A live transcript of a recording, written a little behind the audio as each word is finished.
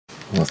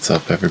What's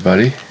up,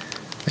 everybody?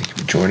 Thank you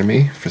for joining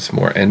me for some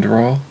more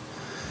Enderal.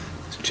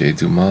 It's Jay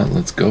Dumont.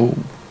 Let's go.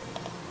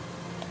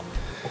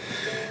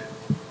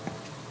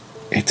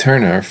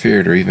 Eterna are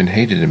feared or even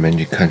hated in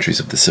many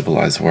countries of the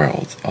civilized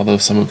world. Although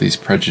some of these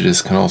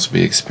prejudices can also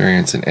be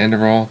experienced in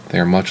Enderal, they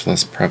are much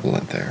less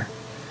prevalent there.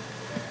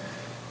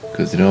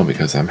 Good to know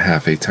because I'm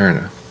half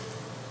Eterna.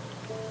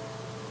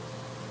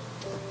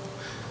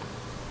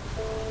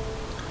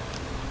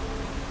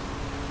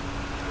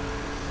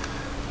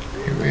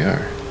 Here we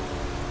are.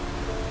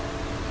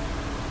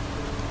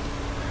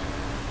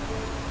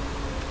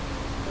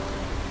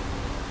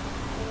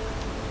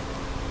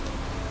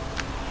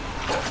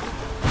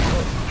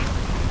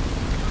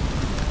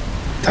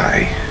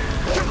 Die.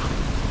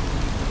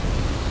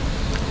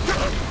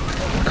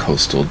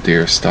 Coastal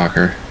deer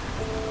stalker.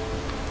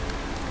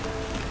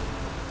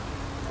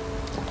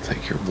 I'll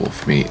take your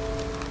wolf meat.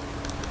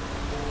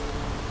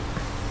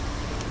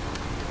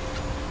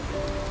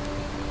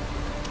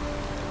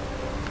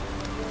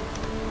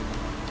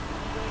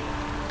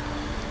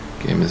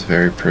 Game is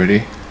very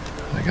pretty.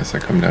 I guess I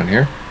come down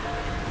here.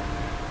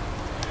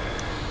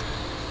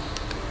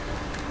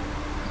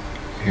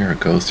 I hear a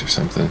ghost or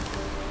something.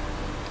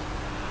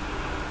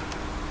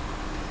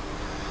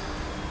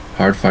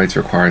 Hard fights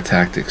require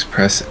tactics.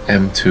 Press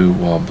M2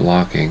 while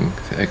blocking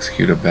to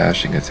execute a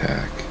bashing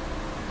attack.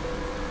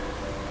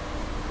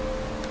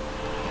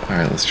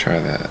 Alright, let's try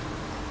that.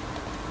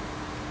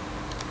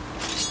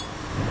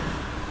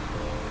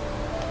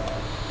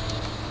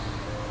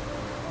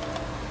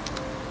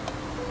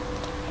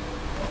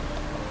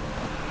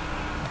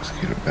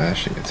 Execute a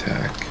bashing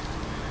attack.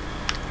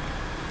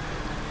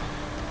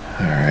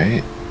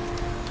 Alright.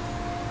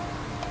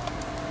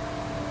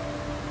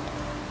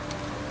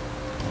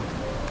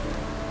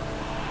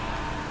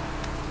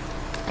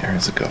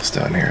 There's a ghost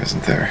down here,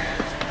 isn't there?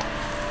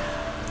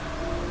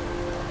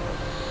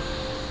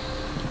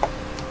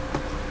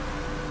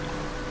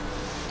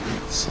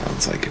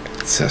 Sounds like an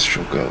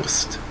ancestral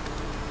ghost.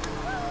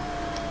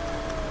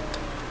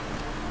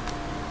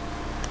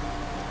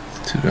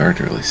 It's too dark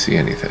to really see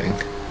anything.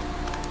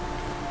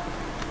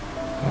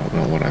 I don't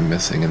know what I'm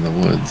missing in the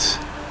woods.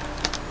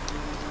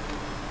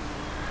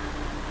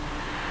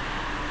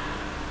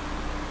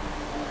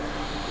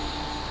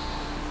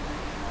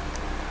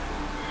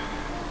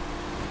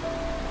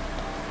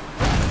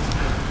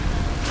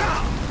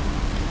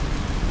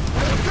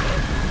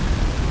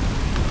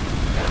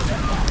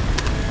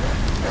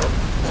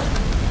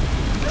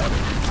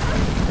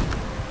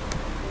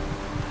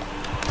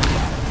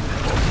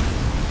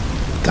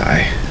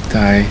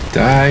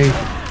 Die.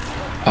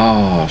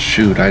 Oh,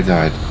 shoot, I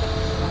died.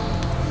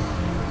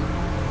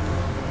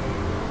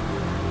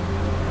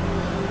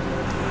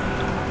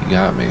 You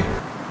got me.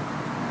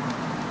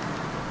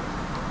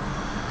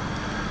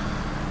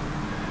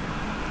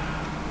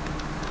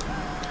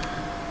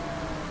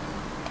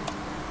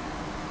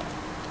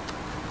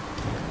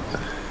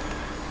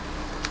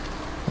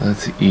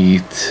 Let's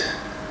eat.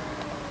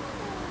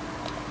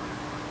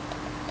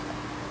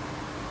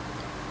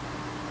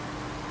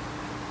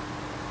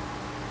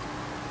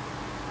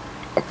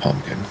 A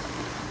pumpkin.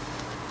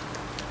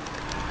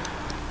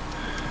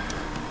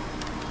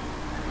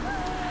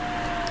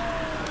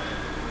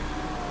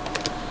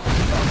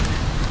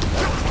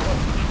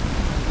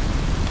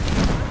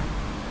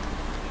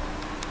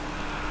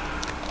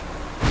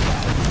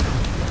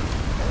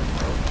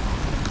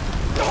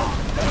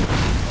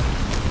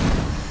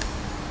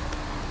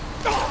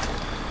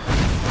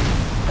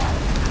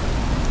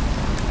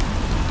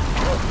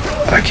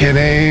 I can't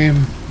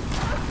aim.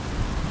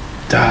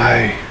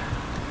 Die.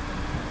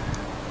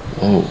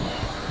 Whoa.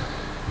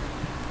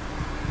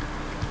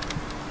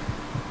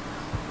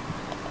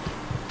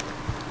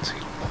 Let's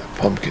eat another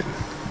pumpkin.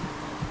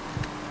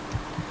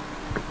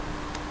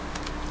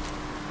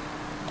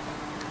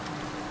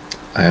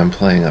 I am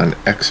playing on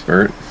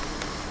expert.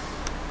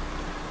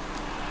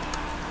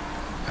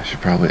 I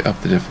should probably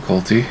up the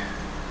difficulty.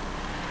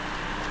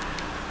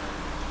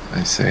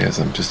 I say as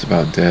I'm just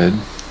about dead.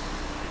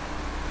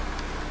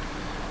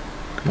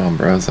 Come on,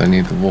 bros, I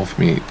need the wolf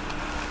meat.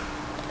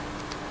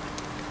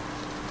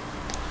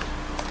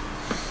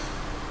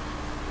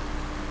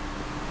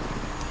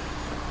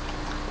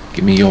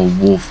 Give me your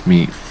wolf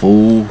meat,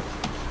 fool.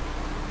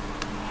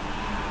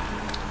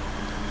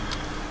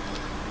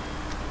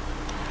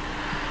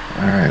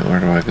 Alright, where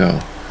do I go?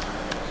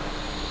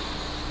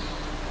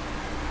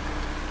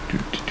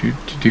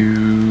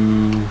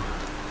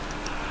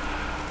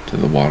 To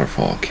the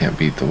waterfall. Can't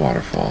beat the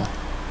waterfall.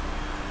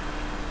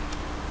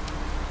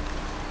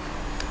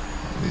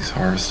 Are these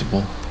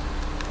harvestable?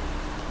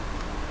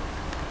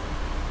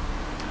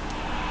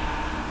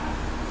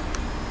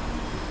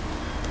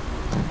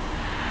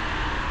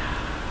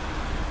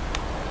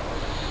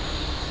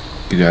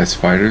 You guys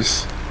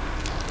fighters?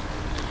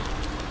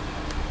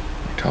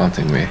 You're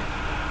taunting me.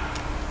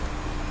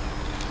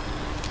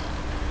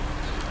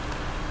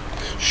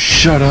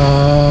 Shut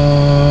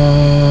up!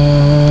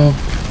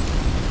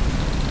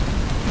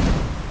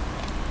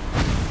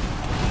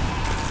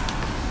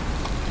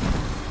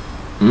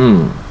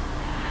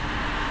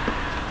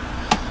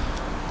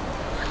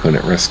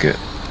 Couldn't risk it.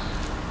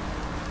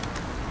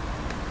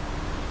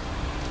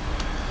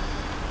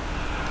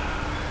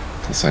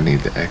 Plus I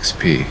need the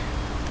XP.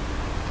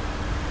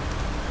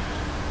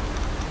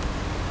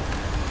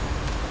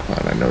 Come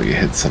on, I know you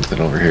hit something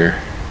over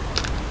here.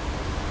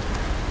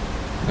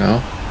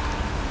 No?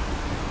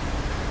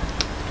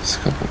 Just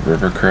a couple of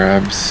river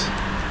crabs.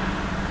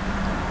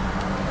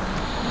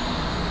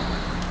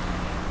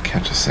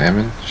 Catch a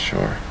salmon?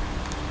 Sure.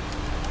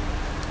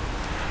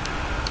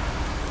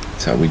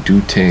 That's how we do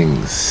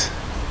things.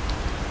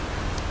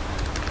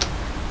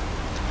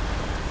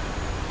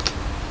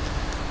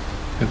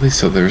 At least,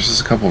 so there's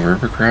just a couple of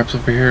river crabs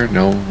over here.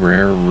 No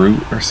rare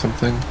root or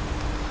something.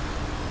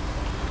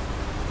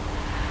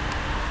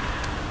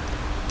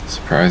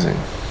 Surprising.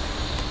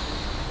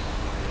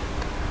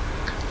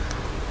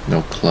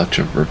 No clutch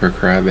of river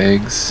crab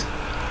eggs.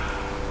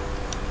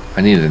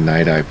 I need a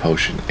night eye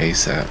potion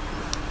ASAP.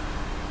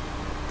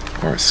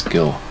 Or a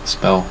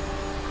spell.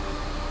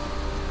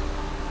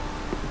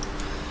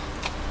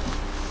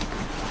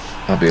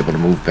 I'll be able to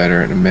move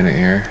better in a minute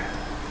here.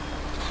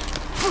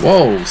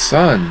 Whoa,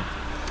 son!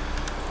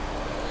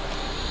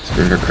 These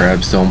river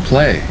crabs don't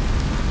play.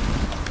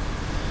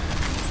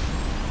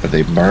 But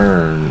they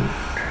burn.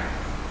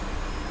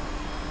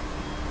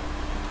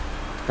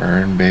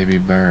 Burn, baby,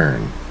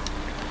 burn.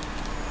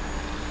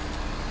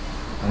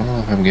 I don't know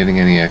if I'm getting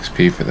any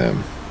XP for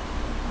them.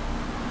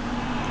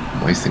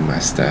 I'm wasting my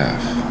staff.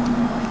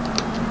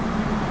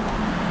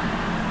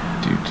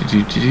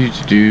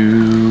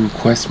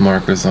 Quest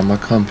markers on my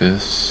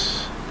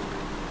compass.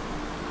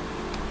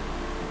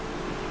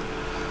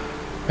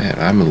 Man,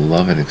 I'm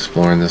loving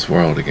exploring this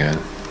world again.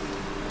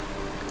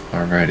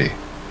 Already.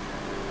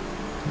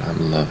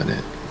 I'm loving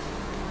it.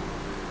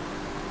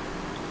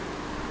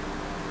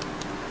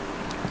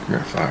 Come here,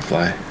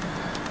 Firefly.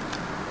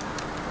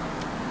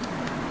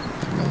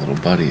 My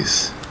little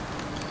buddies.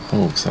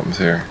 Oh, something's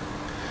here.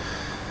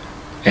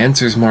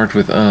 Answers marked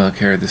with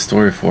carry the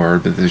story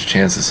forward, but there's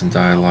chances some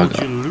dialogue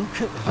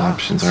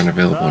options aren't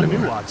available anymore.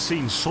 I knew I'd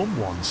seen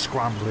someone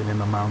scrambling in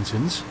the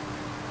mountains.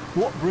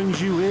 What brings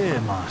you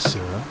here, my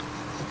sir?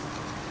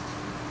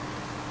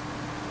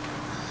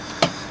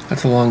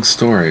 That's a long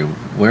story.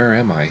 Where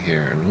am I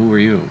here, and who are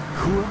you?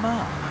 Who am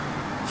I?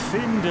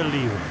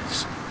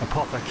 Findelires,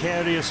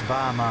 apothecarius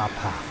by my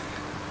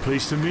path.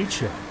 Pleased to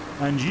meet you.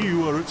 And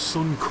you are at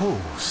Sun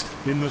Coast,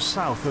 in the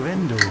south of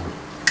Enderal.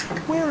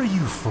 Where are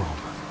you from?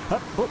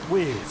 But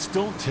wait,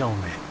 don't tell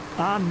me.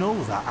 I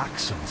know that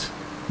accent.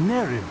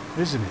 Nerim,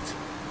 isn't it?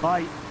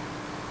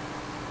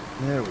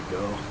 There we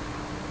go.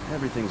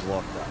 Everything's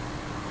locked up.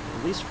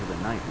 At least for the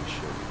night we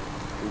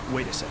should.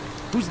 Wait a second.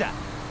 Who's that?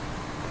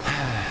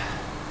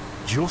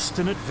 Just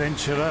an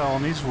adventurer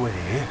on his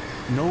way.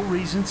 No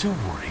reason to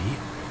worry.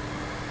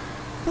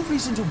 No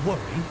reason to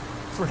worry?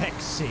 For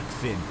heck's sake,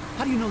 Finn.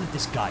 How do you know that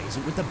this guy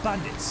isn't with the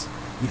bandits?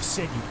 You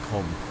said you'd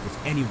come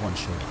if anyone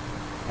showed up.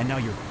 And now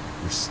you're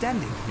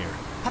standing here,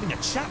 having a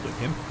chat with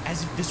him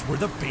as if this were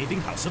the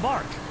bathing house of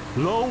Ark.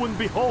 Lo and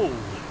behold,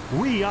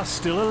 we are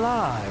still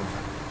alive.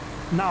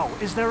 Now,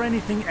 is there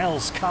anything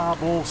else,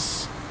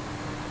 Carbos?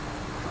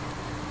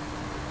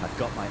 I've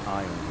got my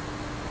eye on you.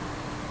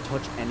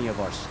 Touch any of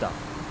our stuff,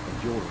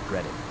 and you'll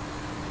regret it.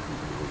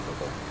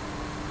 Unbelievable.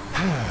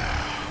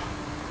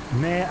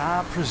 May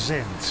I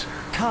present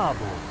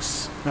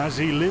Carbos, as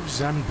he lives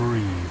and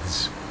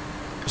breathes.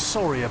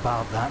 Sorry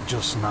about that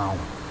just now.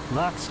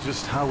 That's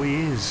just how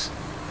he is.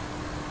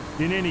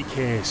 In any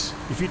case,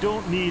 if you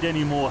don't need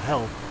any more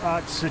help,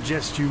 I'd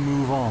suggest you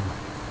move on.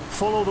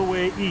 Follow the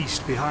way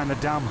east behind the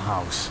dam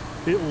house.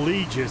 It'll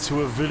lead you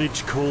to a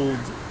village called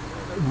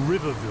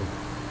Riverville.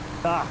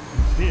 Ah,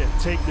 here,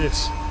 take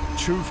this.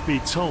 Truth be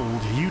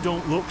told, you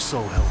don't look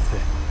so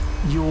healthy.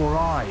 Your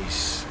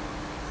eyes...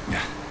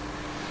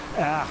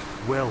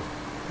 well,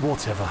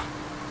 whatever.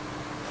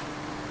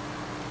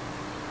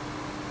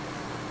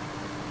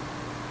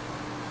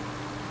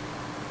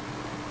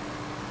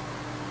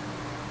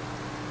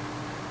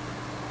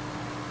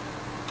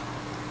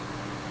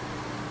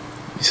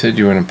 You said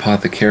you were an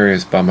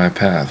apothecarius by my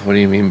path. What do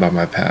you mean by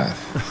my path?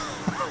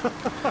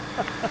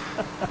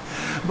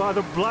 By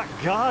the Black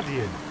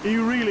Guardian.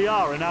 You really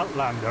are an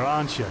outlander,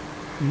 aren't you?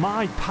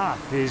 My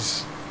path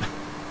is...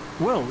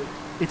 well,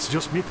 it's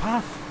just me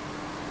path.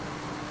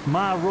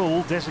 My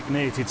role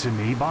designated to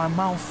me by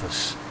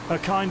Malthus. A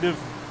kind of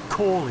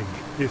calling,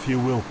 if you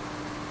will.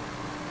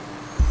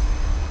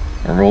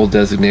 A role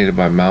designated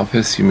by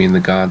Malthus? You mean the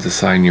gods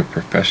assign your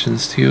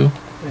professions to you?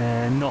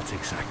 Not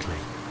exactly.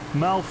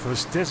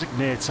 Malthus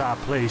designates our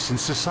place in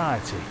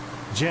society.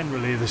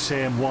 Generally the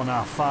same one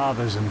our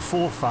fathers and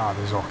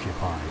forefathers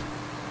occupied.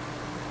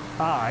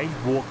 I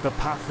walk the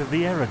path of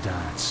the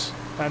erudites.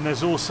 And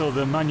there's also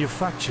the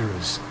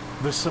manufacturers,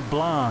 the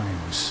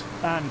sublimes,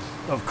 and,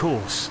 of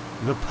course,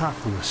 the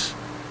pathless.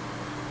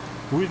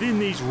 Within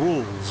these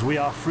roles, we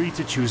are free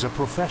to choose a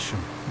profession,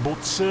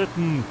 but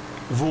certain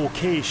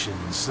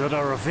vocations that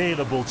are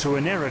available to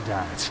an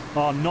erudite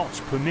are not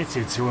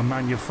permitted to a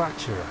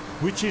manufacturer,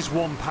 which is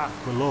one path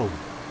below.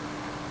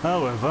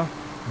 However,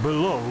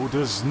 Below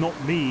does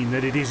not mean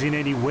that it is in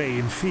any way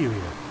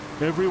inferior.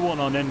 Everyone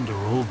on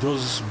Enderal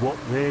does what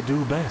they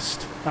do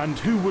best. And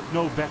who would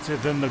know better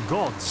than the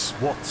gods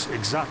what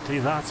exactly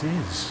that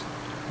is?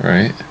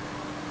 Right.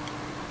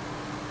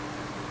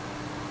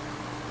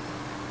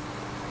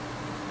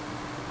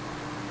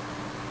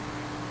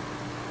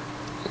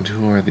 And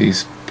who are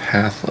these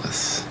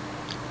pathless?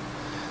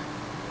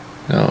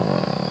 No.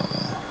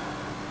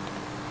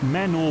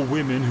 Men or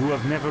women who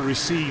have never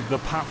received the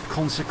path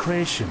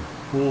consecration,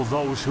 or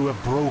those who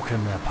have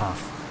broken their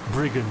path.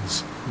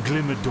 Brigands,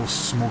 glimmer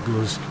dust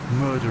smugglers,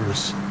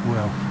 murderers,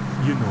 well,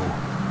 you know.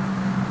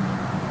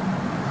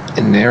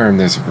 In Narum,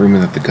 there's a rumor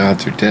that the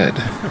gods are dead.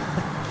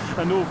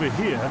 And over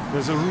here,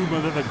 there's a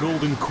rumor that the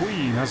Golden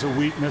Queen has a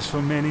weakness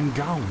for men in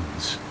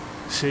gowns.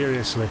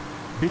 Seriously,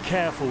 be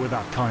careful with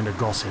that kind of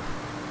gossip.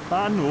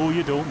 I know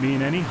you don't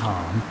mean any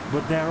harm,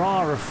 but there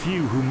are a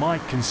few who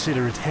might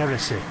consider it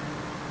heresy.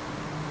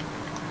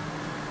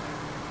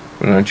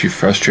 But aren't you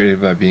frustrated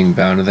by being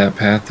bound to that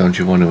path? Don't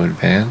you want to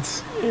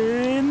advance?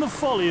 In the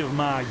folly of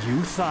my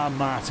youth, I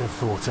might have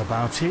thought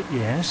about it,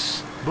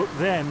 yes. But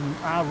then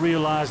I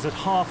realised that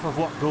half of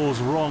what goes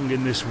wrong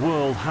in this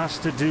world has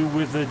to do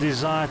with the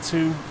desire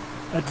to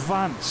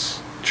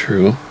advance.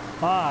 True.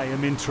 I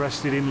am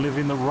interested in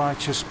living the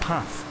righteous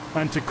path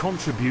and to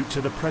contribute to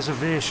the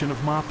preservation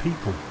of my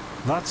people.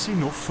 That's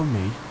enough for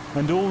me,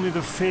 and only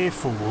the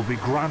faithful will be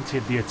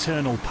granted the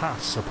eternal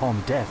pass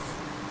upon death.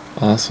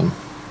 Awesome.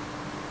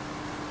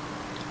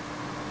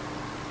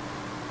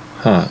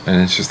 Huh, an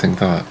interesting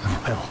thought.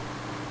 Well,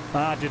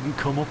 I didn't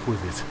come up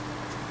with it.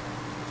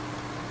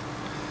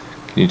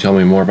 Can you tell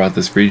me more about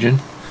this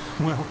region?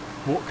 Well,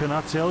 what can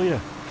I tell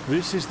you?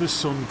 This is the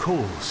Sun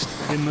Coast,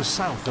 in the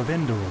south of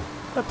Enderal.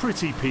 A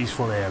pretty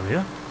peaceful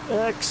area,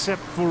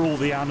 except for all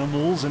the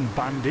animals and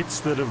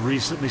bandits that have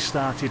recently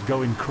started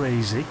going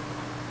crazy.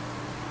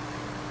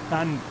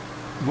 And,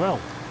 well,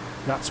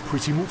 that's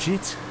pretty much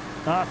it.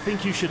 I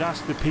think you should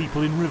ask the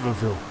people in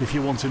Riverville if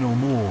you want to know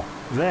more.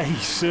 They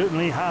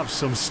certainly have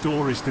some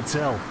stories to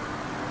tell.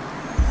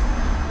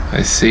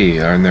 I see.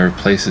 Are there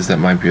places that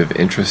might be of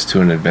interest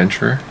to an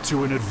adventurer?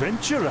 To an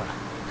adventurer?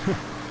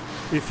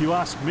 If you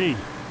ask me,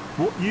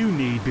 what you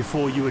need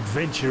before you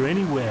adventure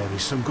anywhere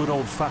is some good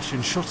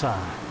old-fashioned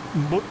shut-eye.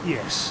 But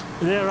yes,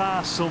 there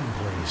are some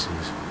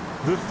places.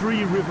 The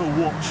Three River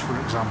Watch, for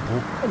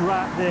example,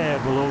 right there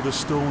below the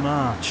stone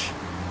arch.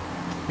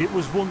 It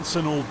was once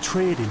an old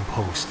trading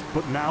post,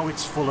 but now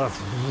it's full of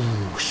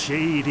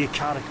shady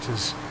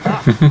characters.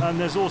 And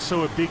there's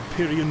also a big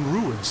Pyrian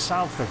ruin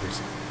south of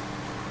it.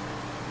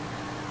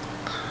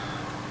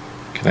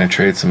 Can I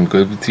trade some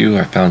goods with you?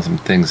 I found some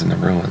things in the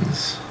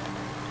ruins.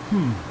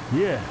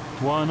 Yeah,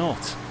 why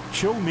not?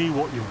 Show me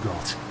what you've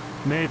got.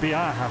 Maybe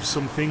I have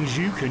some things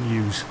you can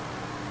use.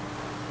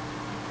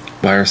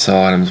 Buy or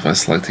sell items by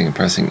selecting and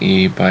pressing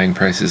E. Buying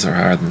prices are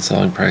higher than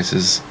selling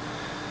prices.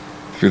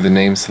 Through the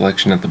name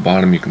selection at the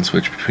bottom, you can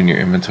switch between your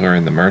inventory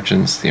and the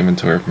merchants. The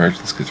inventory of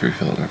merchants gets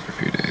refilled after a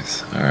few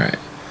days. Alright.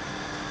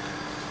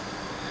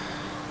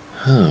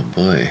 Oh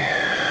boy.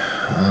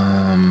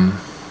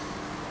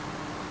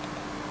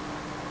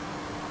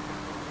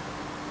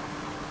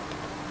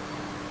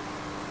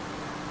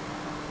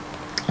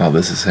 Oh,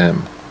 this is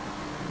him.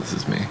 This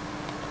is me.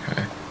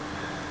 Okay.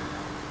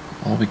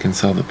 Well, we can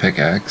sell the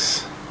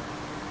pickaxe.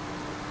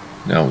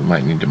 No, we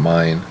might need to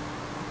mine.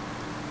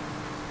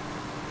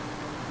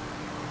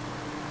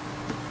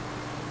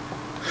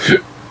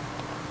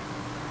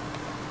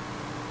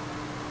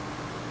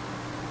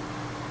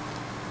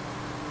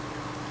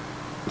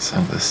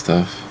 Sell this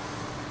stuff.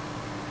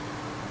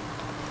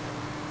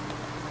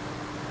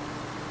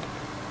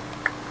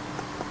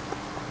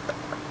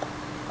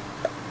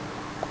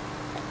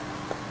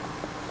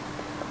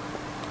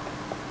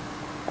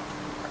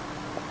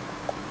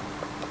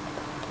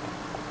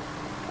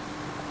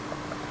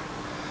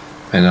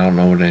 And I don't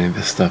know what any of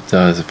this stuff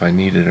does, if I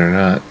need it or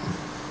not.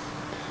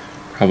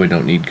 Probably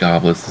don't need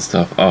goblets and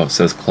stuff. Oh, it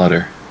says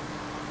clutter.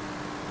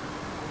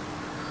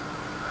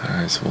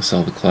 Alright, so we'll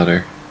sell the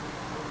clutter.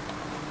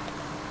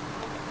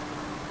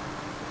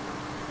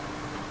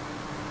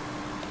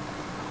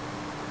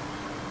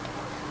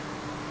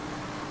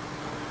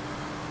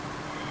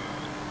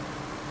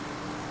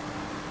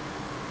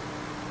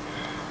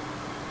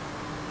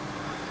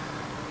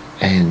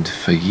 And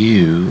for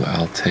you,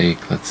 I'll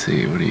take, let's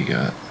see, what do you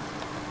got?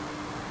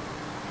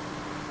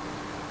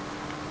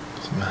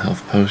 Some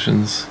health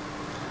potions.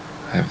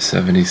 I have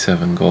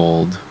 77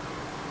 gold.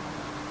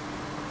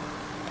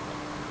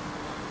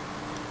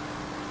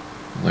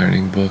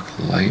 Learning book,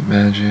 light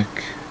magic.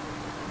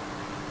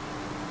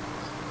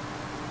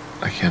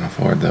 I can't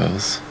afford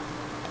those.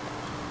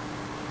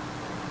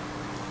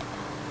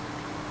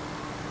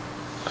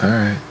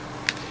 Alright.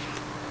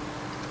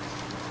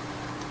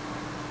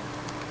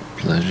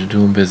 Pleasure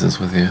doing business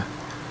with you.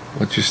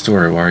 What's your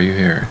story? Why are you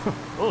here?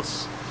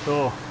 Us?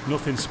 Oh,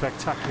 nothing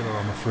spectacular,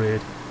 I'm afraid.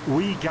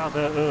 We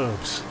gather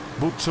herbs,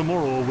 but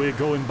tomorrow we're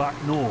going back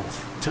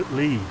north, to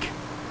League.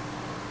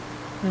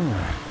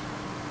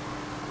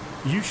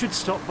 You should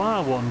stop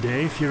by one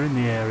day if you're in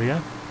the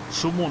area.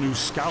 Someone who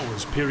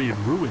scours period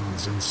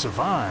ruins and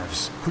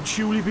survives could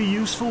surely be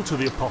useful to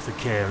the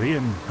apothecary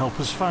and help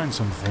us find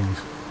some things.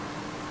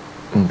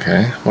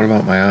 Okay, what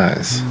about my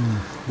eyes?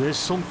 There's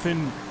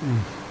something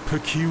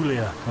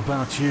peculiar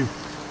about you.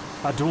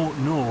 I don't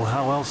know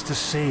how else to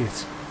say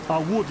it. I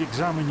would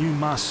examine you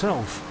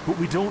myself, but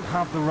we don't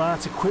have the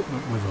right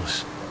equipment with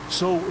us.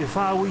 So if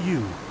I were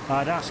you,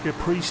 I'd ask a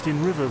priest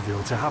in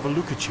Riverville to have a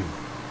look at you.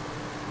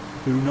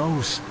 Who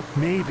knows?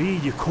 Maybe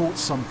you caught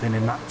something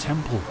in that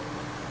temple.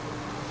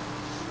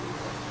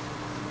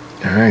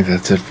 Alright,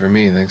 that's it for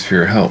me. Thanks for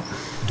your help.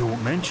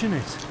 Don't mention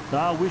it.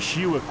 I wish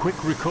you a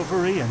quick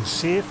recovery and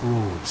safe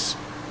roads.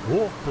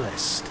 Walk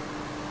blessed.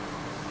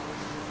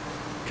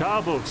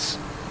 Carbos,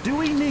 do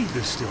we need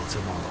the still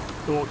tomorrow?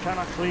 Or can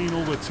I clean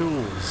all the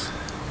tools?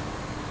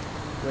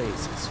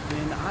 Blazes,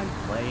 Finn, I'm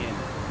playing.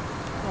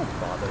 Don't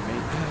bother me.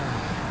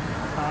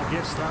 I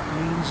guess that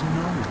means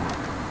no.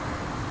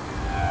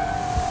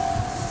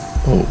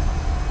 Oh.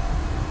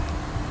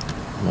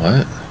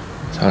 What?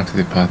 Talk to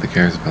the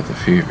apothecaries about the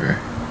fever.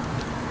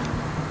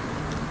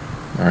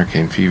 My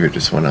arcane fever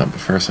just went up, but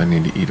first I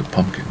need to eat a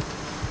pumpkin.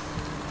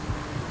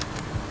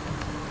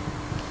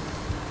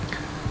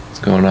 What's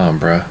going on,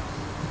 bruh?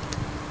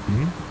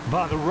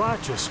 By the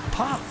righteous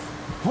path.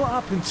 What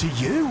happened to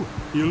you?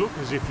 You look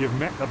as if you've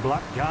met the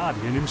Black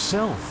Guardian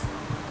himself.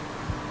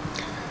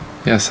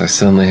 Yes, I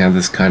suddenly have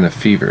this kind of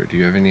fever. Do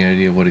you have any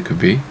idea what it could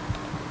be?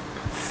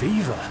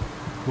 Fever?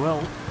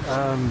 Well,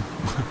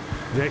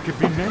 there could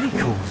be many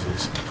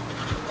causes.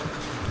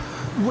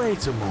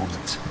 Wait a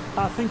moment.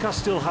 I think I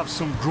still have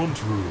some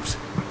grunt root.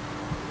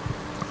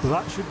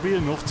 That should be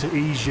enough to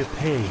ease your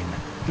pain,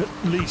 at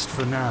least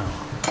for now.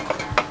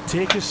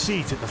 Take a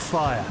seat at the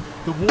fire.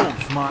 The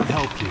warmth might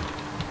help you.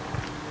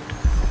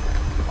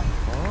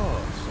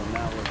 Oh, so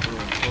now we're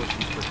doing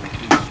potions for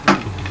complete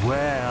strength.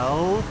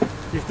 Well,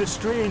 if the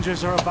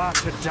strangers are about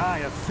to die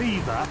of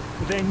fever,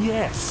 then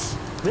yes.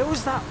 There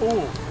was that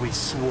oath we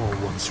swore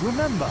once,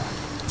 remember?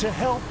 To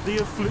help the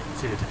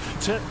afflicted,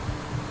 to...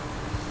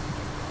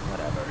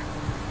 Whatever.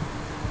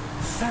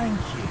 Thank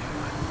you.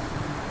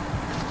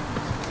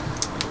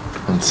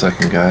 1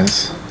 second,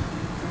 guys.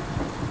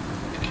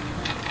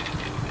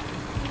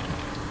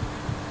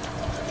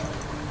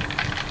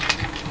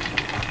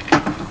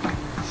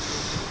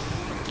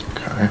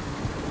 Okay.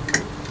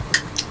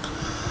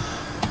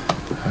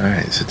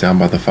 Alright, sit down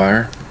by the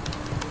fire.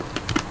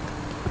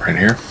 Right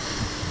here.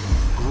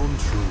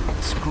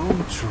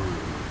 Grunt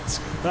roots.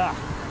 Ah,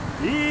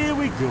 here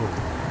we go.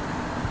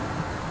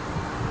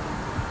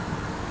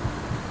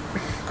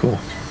 Cool.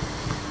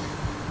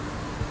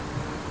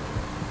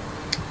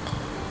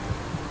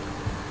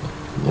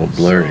 A little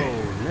blurry. So,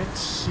 let's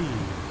see.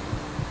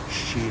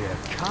 Sheer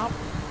cup,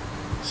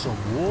 some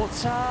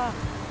water.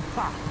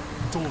 Ha!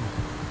 Done.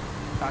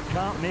 I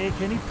can't make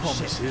any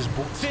promises,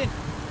 but... Finn!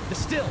 The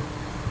still!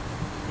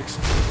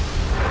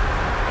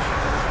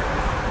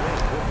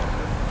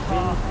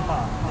 Ha ha!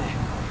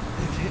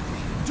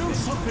 Do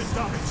something,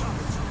 damn it!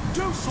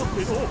 Do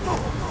something!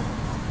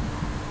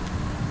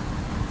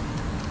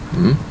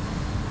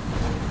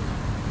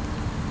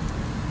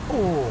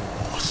 Oh!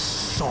 Oh,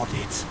 sod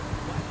it!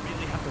 I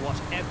really have to watch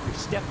every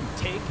step you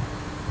take?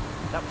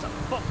 That was a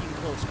fucking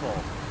close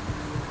call.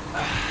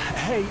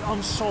 Hey,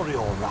 I'm sorry,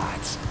 all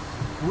right.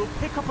 We'll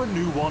pick up a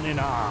new one in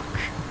Ark.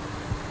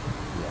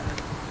 Yeah,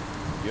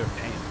 you're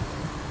paying.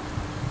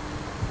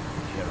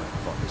 Here I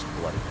thought this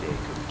bloody day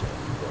couldn't get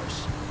any worse.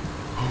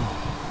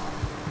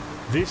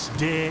 This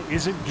day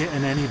isn't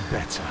getting any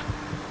better.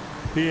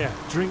 Here,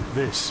 drink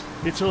this.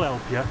 It'll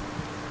help you.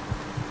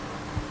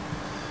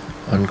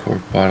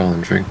 Uncork bottle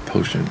and drink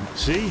potion.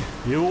 See?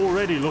 You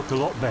already look a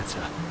lot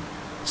better.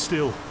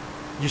 Still,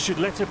 you should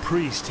let a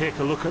priest take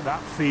a look at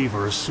that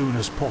fever as soon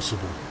as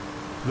possible.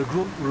 The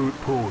grunt root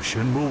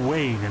potion will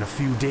wane in a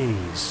few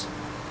days.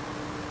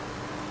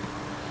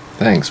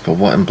 Thanks, but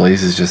what in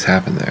blazes just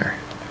happened there?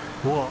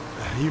 What?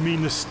 You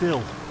mean the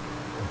still?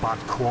 Bad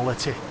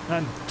quality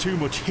and too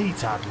much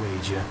heat, I'd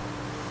wager.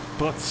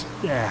 But,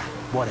 yeah,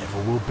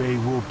 whatever will be,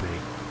 will be.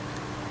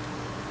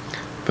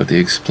 But the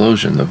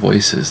explosion, the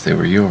voices, they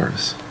were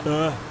yours.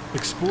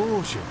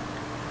 Explosion?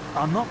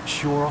 I'm not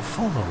sure I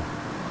follow.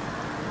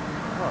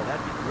 Oh,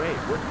 that'd be great,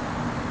 wouldn't it?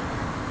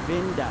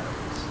 Finn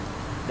Daddles.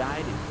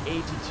 Died in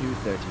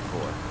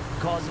 8234.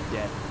 Cause of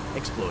death,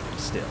 exploding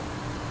still.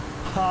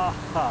 Ha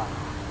ha.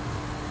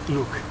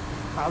 Look,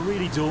 I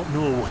really don't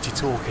know what you're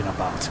talking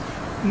about.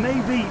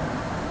 Maybe...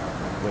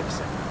 Wait a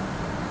second.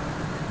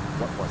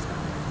 What was that?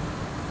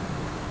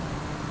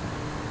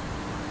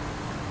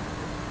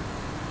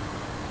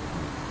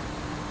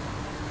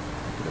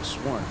 I could have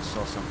sworn I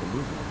saw something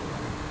moving over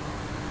there.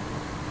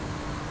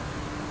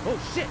 Oh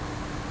shit!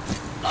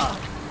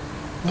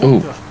 Oh.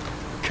 The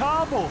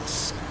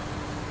Carbos!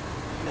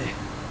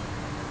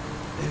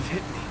 They've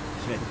hit me,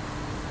 Finn.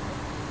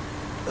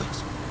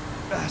 Those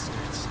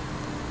bastards.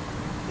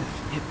 They've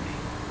hit me.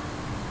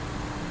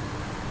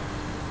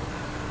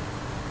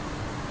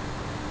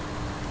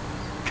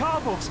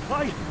 Carbos,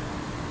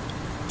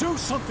 do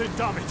something,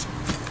 damn it!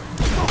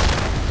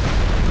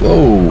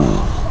 Whoa.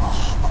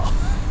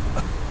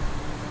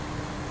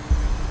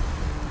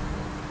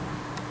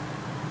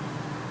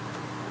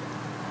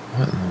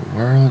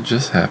 hell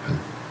just happened?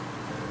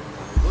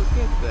 Look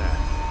at that.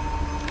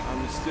 Our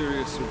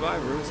mysterious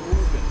survivor is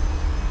awoken.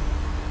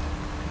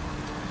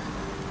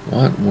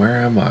 What? Where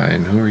am I?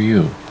 And who are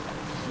you?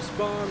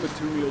 Spar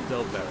Matumil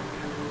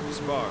Delberic.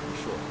 Spar for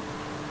short.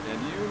 And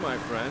you, my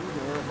friend,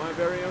 are at my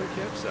very own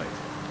campsite.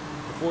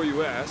 Before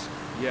you ask,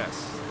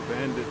 yes, the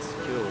bandits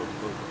killed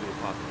both of the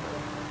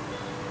apothecary.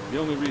 The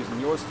only reason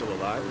you're still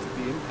alive is that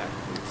the impact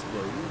of the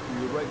explosion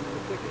threw you right into the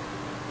thicket.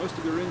 Most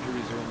of your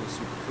injuries are only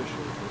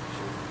superficial, but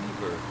your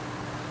fever,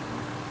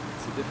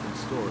 it's a different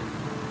story.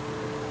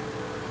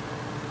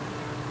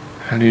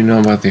 How do you know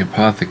about the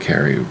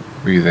apothecary?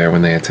 Were you there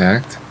when they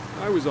attacked?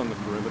 I was on the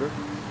perimeter,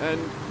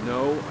 and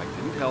no, I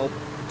didn't help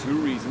for two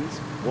reasons.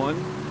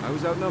 One, I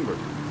was outnumbered.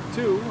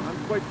 Two, I'm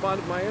quite fond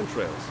of my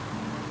entrails.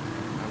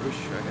 I wish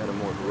I had a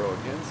more heroic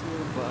answer,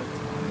 but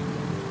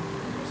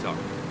I'm sorry.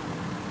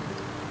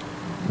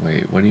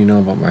 Wait, what do you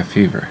know about my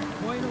fever?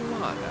 Quite a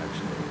lot,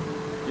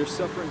 actually. You're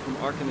suffering from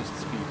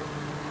Arcanist's fever.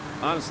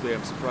 Honestly,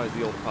 I'm surprised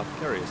the old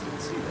apothecarius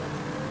didn't see that.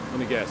 Let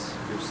me guess,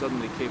 you're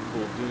suddenly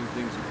capable of doing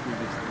things you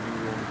previously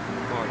knew only from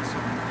the bard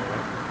circles,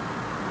 right?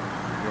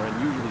 You're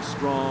unusually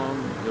strong,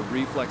 you have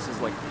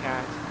reflexes like a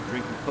cat,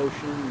 drinking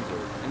potions,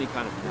 or any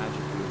kind of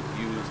magically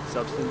infused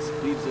substance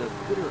leaves a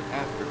bitter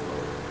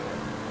afterglow.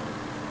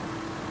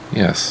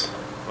 Yes.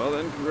 Well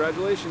then,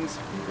 congratulations.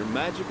 Your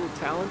magical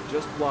talent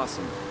just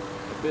blossomed.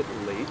 A bit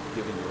late,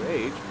 given your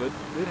age, but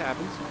it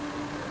happens.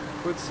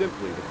 Put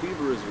simply, the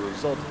fever is a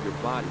result of your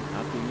body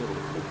not being able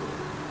to cope with it.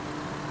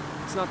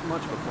 It's not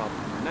much of a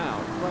problem for now,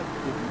 but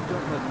if you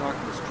don't let an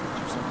Arcanist treat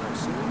you sometime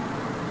soon,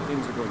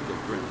 things are going to get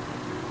grim.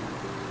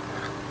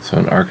 So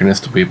an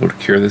Arcanist will be able to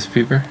cure this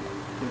fever?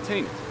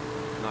 Contain it,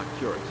 not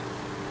cure it.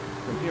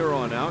 From here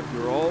on out,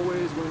 you're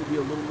always going to be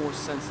a little more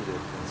sensitive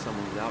than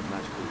someone without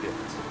magical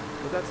gifts.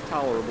 But that's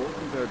tolerable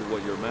compared to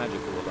what your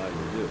magic will allow you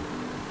to do.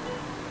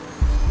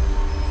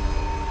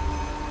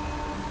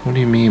 What do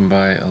you mean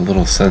by a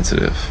little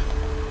sensitive?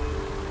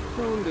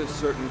 Prone to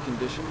certain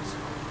conditions.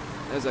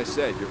 As I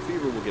said, your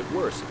fever will get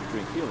worse if you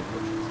drink healing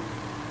potions.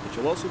 But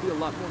you'll also be a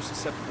lot more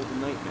susceptible to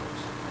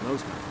nightmares and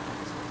those kinds of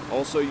things.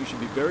 Also, you should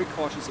be very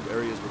cautious of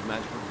areas with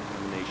magical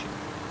contamination,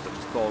 such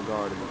as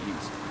Thalgard in the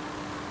east.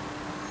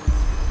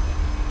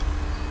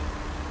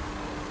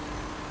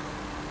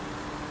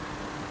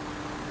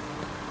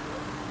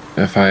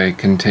 If I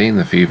contain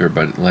the fever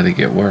but let it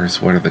get worse,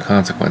 what are the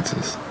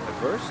consequences? At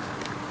first,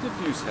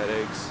 diffuse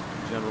headaches,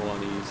 general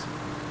unease.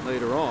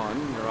 Later on,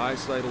 your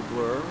eyesight will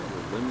blur,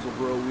 your limbs will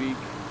grow weak,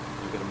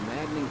 you'll get a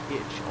maddening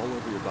itch all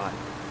over your body.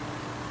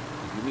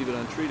 If you leave it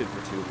untreated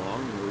for too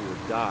long, you'll either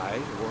die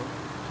or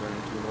turn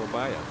into an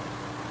Orbaya.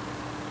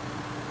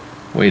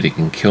 Wait, it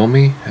can kill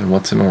me? And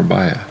what's an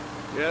Orbaya?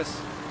 Yes,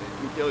 it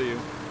can kill you.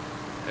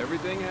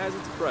 Everything has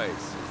its price,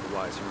 as the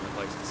wise hermit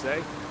likes to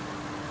say.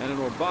 And an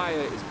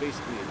Orbaya is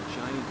basically a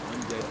giant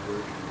undead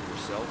version of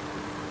yourself,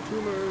 with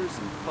tumors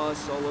and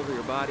pus all over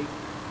your body.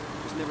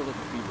 Just never let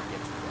the fever get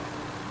to that.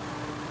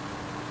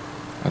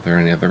 Are there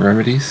any other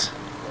remedies?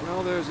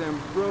 Well, there's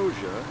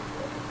ambrosia,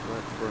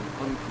 but for an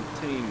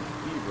uncontained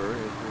fever, it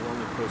will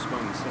only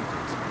postpone the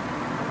symptoms.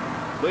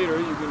 Later,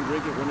 you can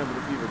drink it whenever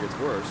the fever gets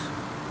worse.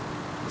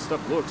 The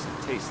stuff looks and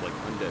tastes like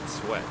undead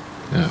sweat.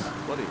 It's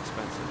bloody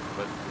expensive,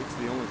 but it's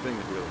the only thing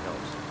that really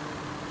helps.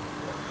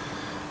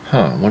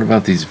 Huh, what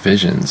about these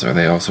visions? Are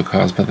they also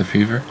caused by the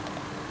fever?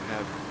 You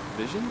have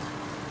visions?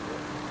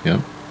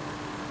 Yep.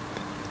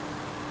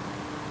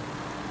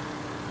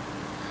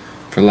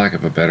 For lack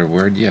of a better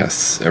word,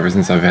 yes. Ever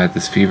since I've had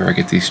this fever, I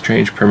get these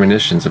strange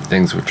premonitions of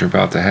things which are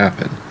about to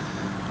happen.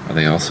 Are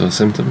they also a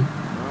symptom? Not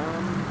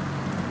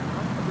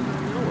that I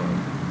know of.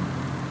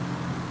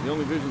 The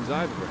only visions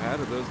I've ever had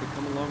are those that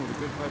come along with a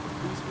good pipe of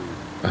peace food.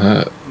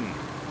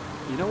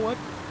 You know what?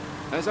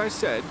 As I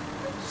said,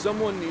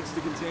 someone needs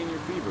to contain your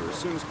fever as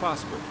soon as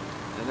possible.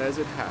 And as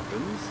it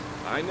happens,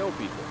 I know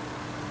people.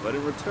 But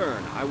in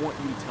return, I want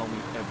you to tell me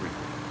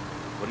everything.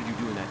 What did you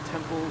do in that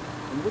temple?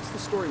 And what's the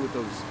story with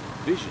those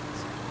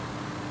visions?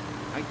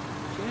 I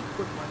can't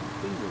put my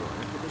finger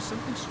on it, but there's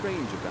something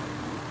strange about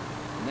you.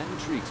 And that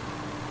intrigues me.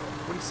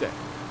 What do you say?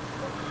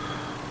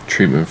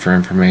 Treatment for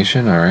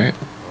information, alright.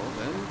 Well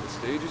then, the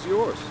stage is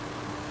yours.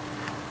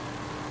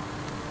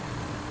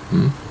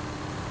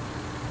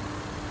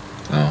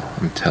 Oh,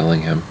 I'm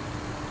telling him.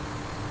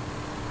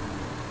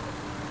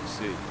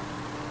 See.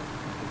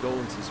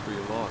 Condolences for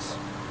your loss.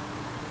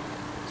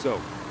 So,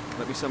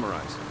 let me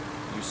summarize.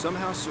 You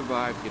somehow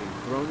survived getting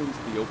thrown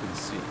into the open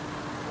sea.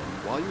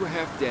 And while you were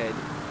half dead,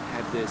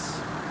 had this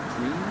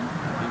dream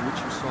in which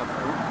you saw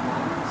both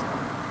bodies and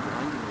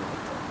blinding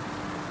light.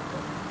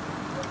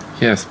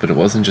 Yes, but it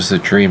wasn't just a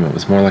dream, it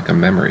was more like a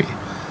memory.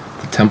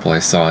 The temple I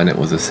saw in it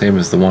was the same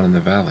as the one in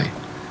the valley.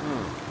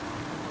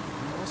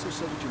 You also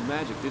said that your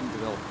magic didn't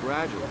develop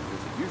gradually,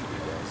 as it usually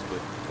does,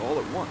 but all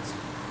at once,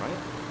 right?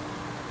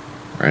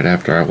 Right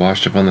after I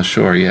washed up on the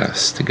shore,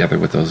 yes, together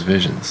with those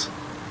visions.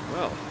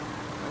 Well,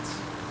 that's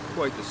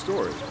quite the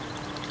story.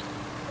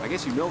 I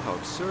guess you know how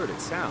absurd it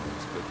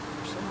sounds, but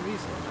for some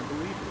reason, I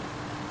believe it.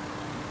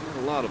 I've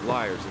met a lot of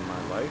liars in my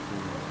life,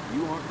 and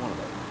you aren't one of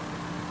them.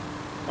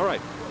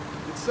 Alright,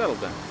 it's settled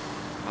then.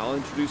 I'll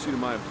introduce you to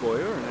my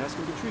employer and ask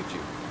him to treat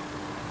you.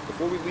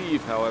 Before we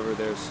leave, however,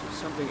 there's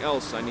something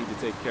else I need to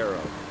take care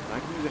of, and I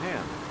can use a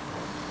hand.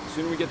 The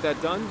sooner we get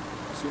that done,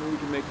 the sooner we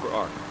can make for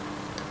Ark.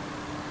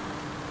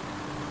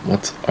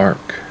 What's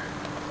Ark?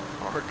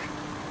 Ark?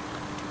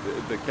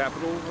 The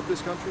capital of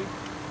this country?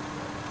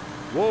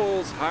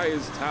 Walls high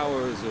as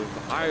towers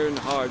of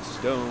iron-hard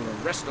stone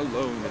rest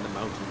alone in the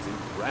mountains in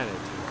granite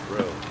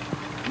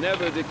enthroned.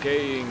 Never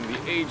decaying,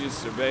 the ages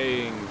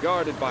surveying,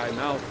 guarded by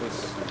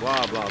Malthus,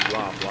 blah, blah,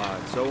 blah, blah,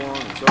 and so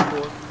on and so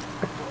forth.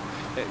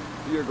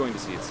 You're going to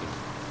see it soon.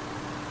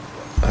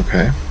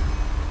 Okay.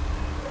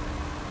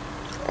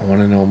 I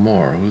want to know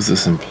more. Who's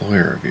this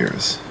employer of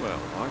yours? Well,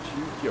 aren't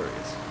you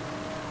curious?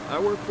 I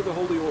work for the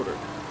Holy Order.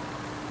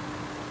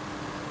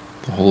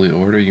 The Holy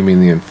Order? You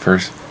mean the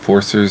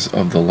enforcers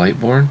of the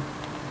Lightborn?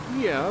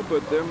 Yeah,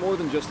 but they're more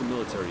than just a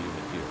military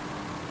unit here.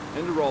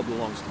 Enderal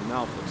belongs to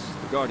Malthus,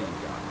 the Guardian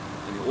God,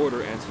 and the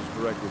Order answers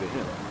directly to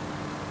him.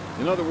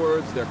 In other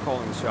words, they're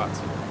calling the shots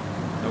here.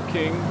 No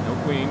king, no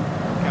queen,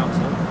 no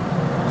council.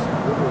 Just a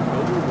order of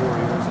noble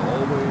warriors,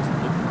 always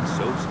looking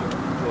so stern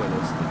and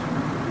joyless that you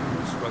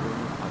are struggling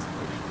with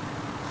concentration.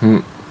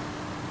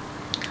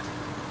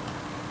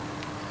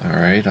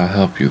 Alright, I'll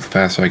help you. The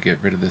faster I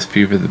get rid of this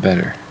fever, the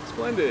better.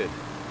 Splendid.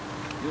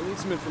 You'll need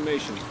some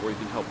information before you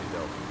can help me,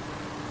 though.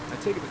 I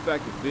take it the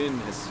fact that Vin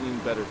has seen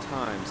better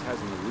times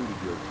hasn't eluded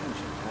your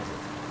attention, has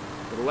it?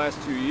 For the last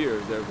 2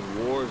 years, there have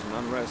been wars and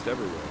unrest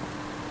everywhere.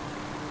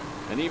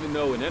 And even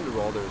though in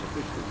Enderal there is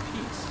officially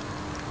peace,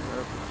 there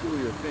are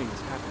peculiar things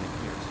happening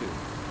here, too.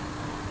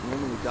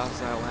 Normally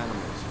docile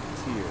animals,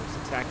 tears,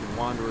 attacking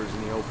wanderers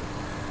in the open.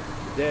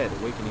 The dead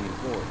awakening in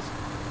hordes.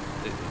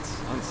 It's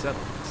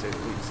unsettling, to say the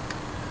least.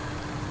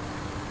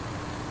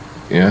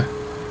 Yeah?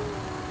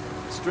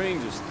 The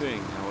strangest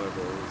thing,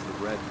 however, is the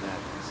Red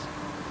Madness.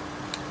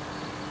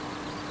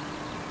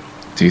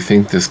 Do you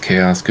think this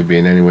chaos could be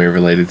in any way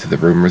related to the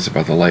rumors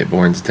about the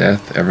Lightborn's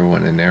death?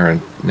 Everyone in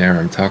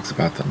Narum talks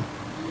about them.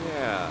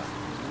 Yeah,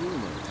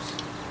 rumors.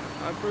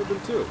 I've heard them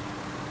too.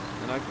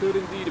 And I could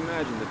indeed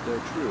imagine that they're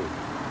true.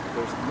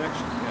 There's a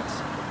connection,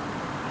 yes.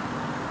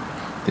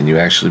 Then you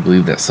actually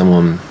believe that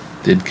someone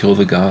did kill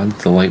the gods,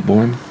 the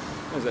Lightborn?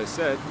 As I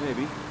said,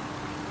 maybe.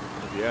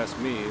 If you ask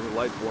me, the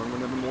Lightborn were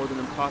never more than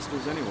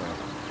imposters anyway.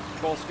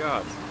 False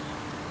gods.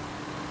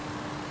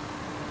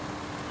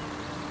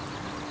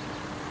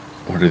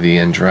 What do the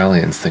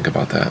Enderalians think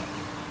about that?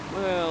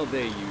 Well,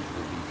 they usually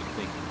leave you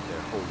thinking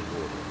they're holy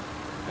order.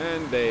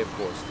 And they, of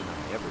course,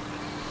 deny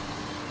everything.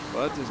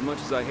 But as much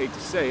as I hate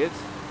to say it,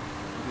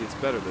 maybe it's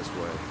better this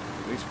way,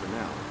 at least for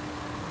now.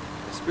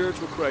 A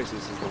spiritual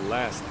crisis is the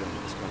last thing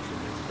this country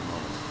needs at the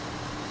moment.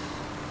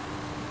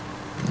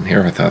 And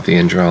here I thought the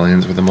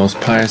Enderalians were the most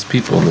pious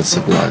people in the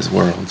civilized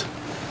world.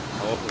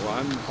 Oh, well,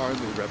 I'm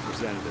hardly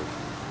representative.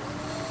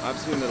 I've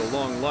seen that a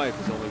long life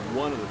is only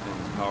one of the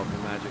things powerful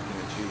magic can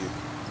achieve.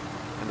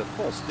 And the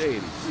false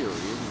deity theory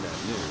isn't that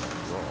new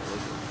after all,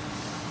 is it?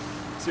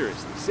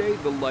 Seriously, say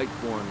the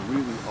Lightborn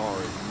really are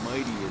as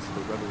mighty as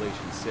the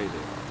revelations say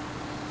they are.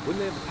 Wouldn't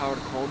they have the power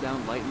to call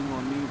down lightning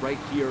on me right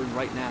here and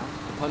right now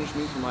to punish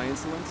me for my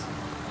insolence?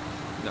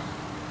 No.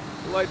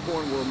 The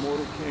Lightborn were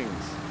immortal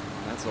kings,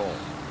 and that's all.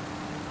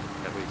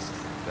 At least,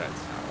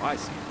 that's how I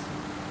see it.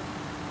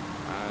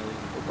 I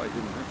hope I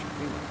didn't hurt your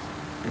feelings.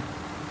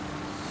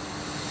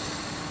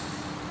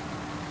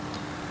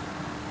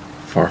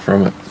 Far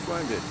from it.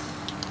 Splendid.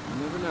 You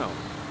never know.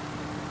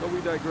 But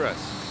we digress.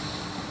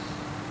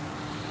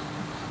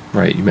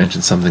 Right, you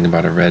mentioned something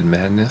about a red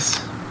madness?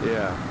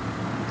 Yeah.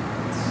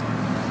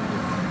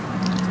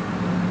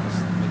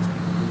 Makes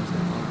people lose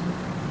their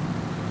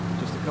mind.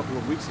 Just a couple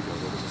of weeks ago,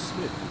 there was a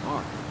smith in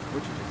Ark who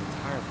butchered his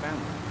entire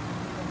family.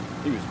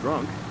 He was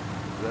drunk,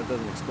 but that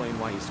doesn't explain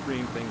why he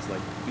screamed things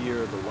like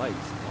 "fear the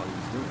light" while he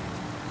was doing it.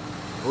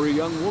 Or a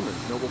young woman,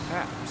 Noble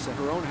Pat, who set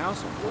her own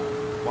house on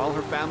fire while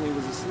her family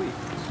was asleep.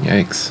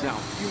 Yikes. Now,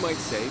 you might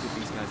say that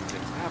these kinds of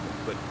things happen,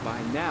 but by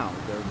now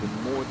there have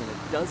been more than a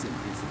dozen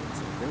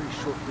incidents in a very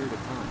short period of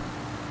time.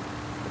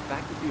 The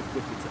fact that the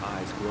afflicted's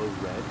eyes glow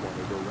red while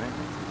they go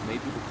rampant has made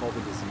people call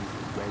the disease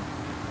the Red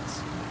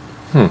Madness.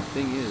 The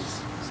thing is,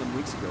 some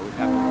weeks ago it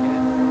happened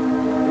again.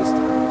 This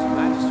time it was a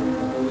magister of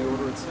the Holy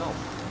Order itself.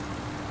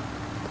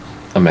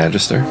 A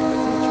magister? A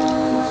teacher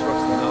who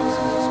instructs the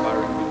novices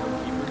aspiring to become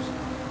keepers.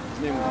 His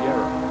name was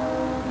Enderal.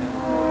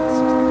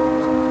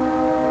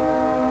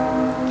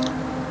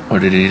 What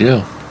did he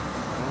do? Well,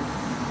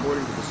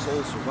 according to the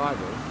sole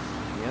survivor,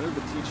 he entered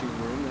the teaching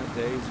room that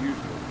day as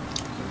usual.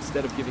 And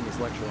instead of giving his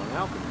lecture on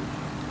alchemy,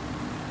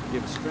 he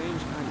gave a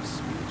strange kind of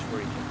speech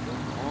where he kept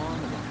going on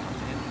about how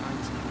mankind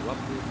is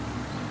corrupted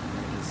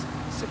and has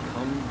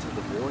succumbed to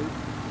the void.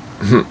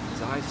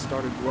 His eyes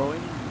started glowing,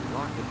 he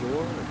locked the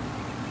door, and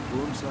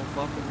blew himself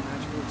up in a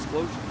magical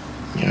explosion.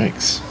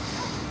 Yikes.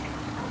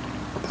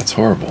 That's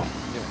horrible.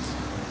 Yes,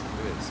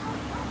 it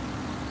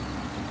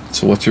is.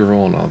 So what's your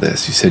role in all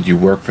this? You said you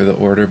work for the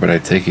Order, but I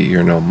take it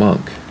you're no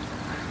monk.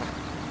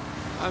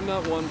 I'm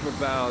not one for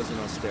vows and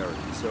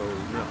austerity, so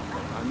no,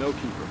 I'm no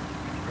keeper.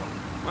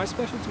 My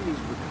specialty is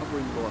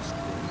recovering lost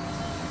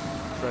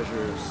things.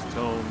 Treasures,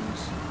 tomes,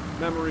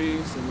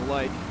 memories, and the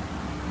like.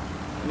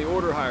 And the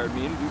Order hired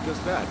me to do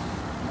just that.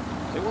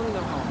 They want to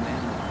know how a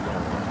man like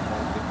Yarrow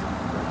fell victim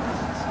to their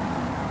presence.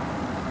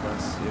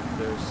 Thus, if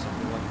there's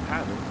something like a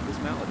pattern to this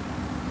malady.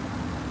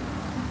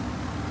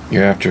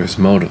 You're after his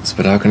motives,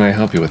 but how can I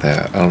help you with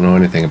that? I don't know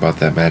anything about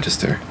that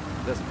Magister.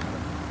 Doesn't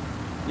matter.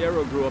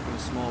 Yarrow grew up in a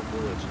small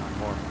village not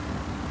far from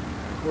here.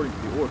 And according to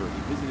the Order,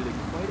 he visited it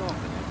quite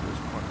often after his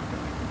partner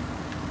died.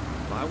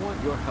 But I want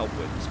your help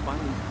with is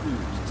finding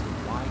clues as to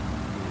why he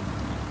did.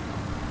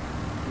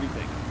 What do you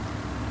think?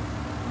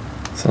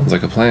 Sounds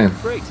like a plan.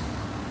 Great.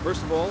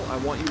 First of all, I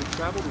want you to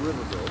travel to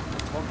Riverville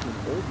and talk to an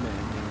old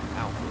man named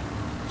Alfred,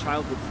 a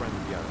childhood friend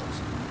of Yarrow's.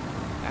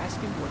 Ask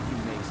him what he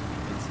makes of the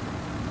incident,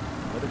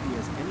 whether he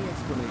has any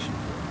explanation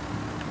for it.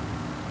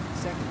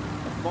 Secondly,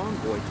 a farm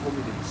boy told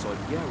me that he saw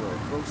Yarrow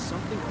throw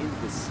something into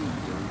the sea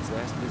during his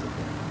last visit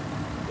there.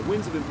 The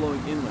winds have been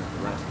blowing inland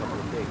the last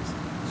couple of days,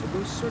 so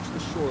go search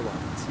the shoreline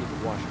and see if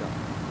it washed up.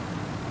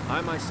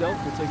 I myself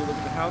will take a look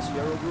at the house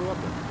Yarrow grew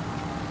up in.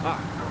 Ah,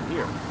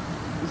 here.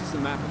 This is the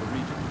map of the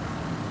region.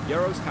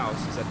 Yarrow's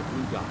house is at the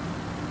Blue Dot.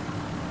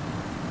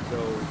 So,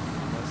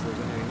 unless there's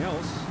anything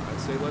else,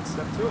 I'd say let's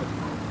step to it.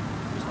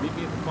 Just meet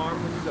me at the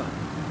farm when you're done.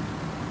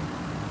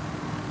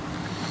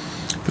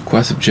 The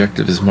quest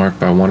objective is marked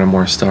by one or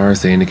more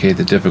stars. They indicate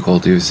the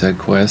difficulty of said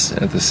quest,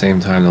 and at the same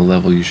time the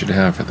level you should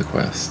have for the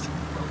quest.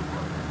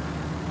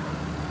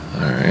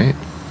 Alright.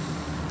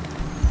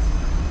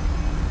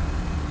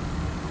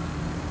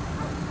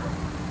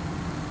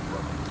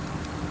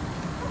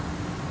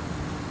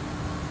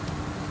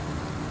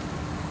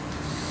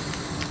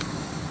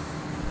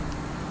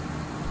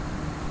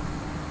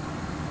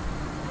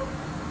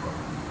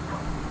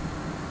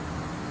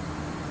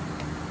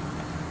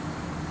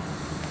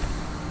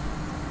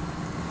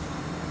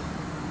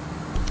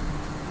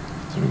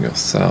 So we go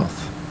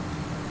south.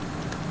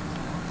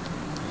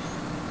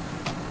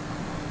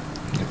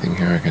 Anything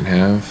here I can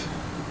have?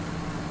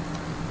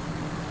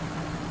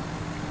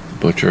 The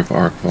Butcher of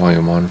Ark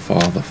Volume 1,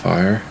 Fall of the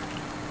Fire.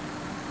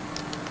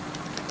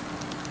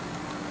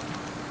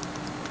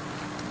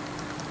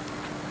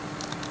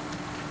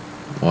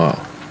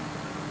 Wow.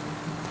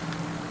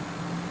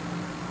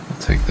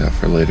 I'll take that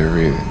for later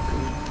reading.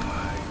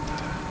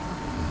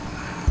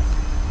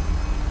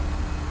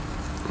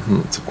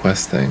 It's a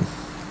quest thing.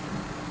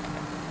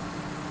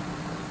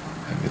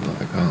 Heavy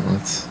leather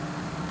gauntlets.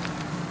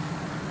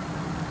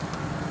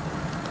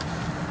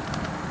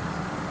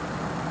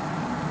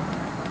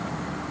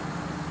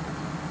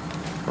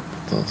 I'll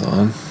put those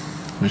on.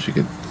 Wish you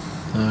could.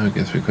 I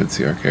guess we could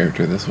see our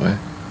character this way.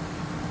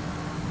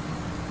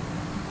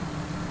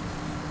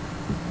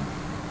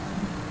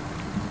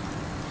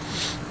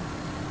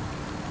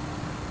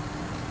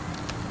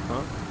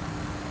 Huh?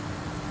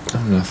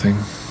 Oh, nothing.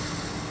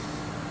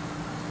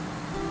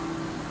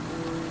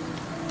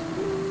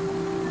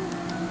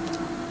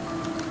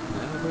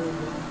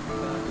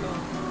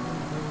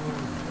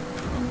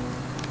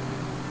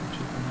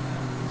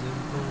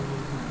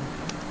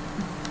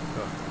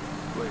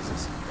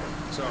 Blazes.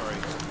 Sorry.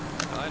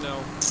 I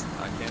know.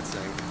 I can't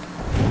sing.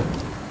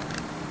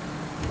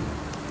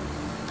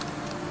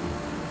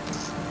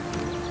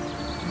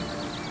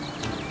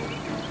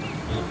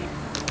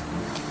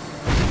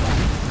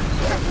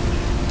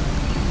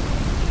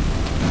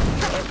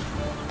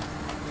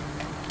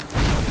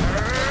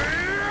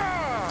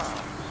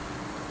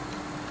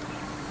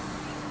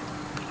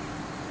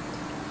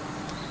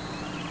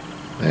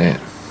 Man.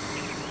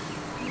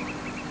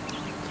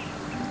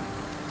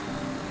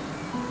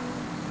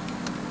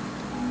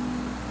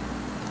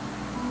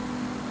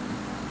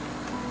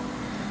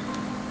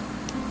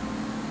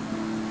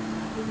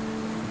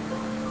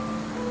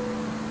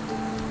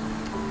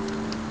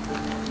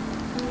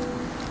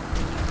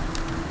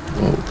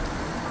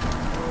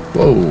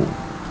 Whoa.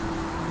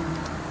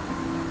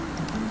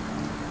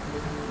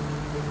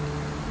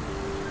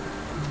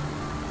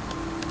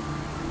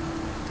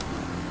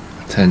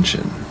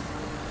 Attention.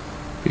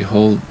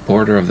 Behold,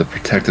 border of the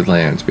protected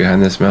lands.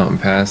 Behind this mountain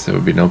pass, there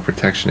would be no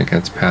protection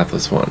against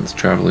pathless ones.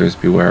 Travelers,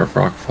 beware of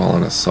rockfall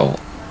and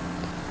assault.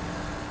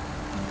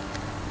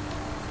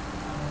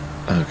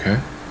 Okay.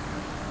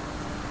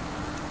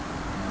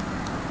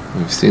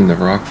 We've seen the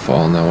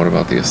rockfall, now what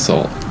about the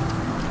assault?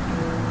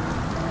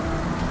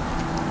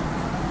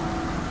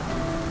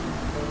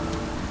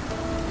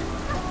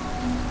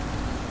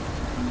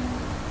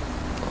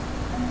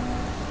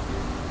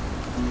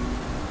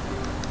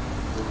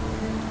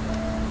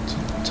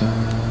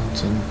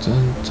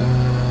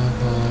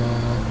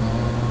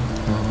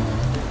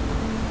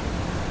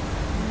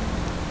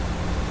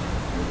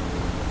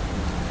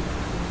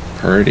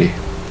 Pretty.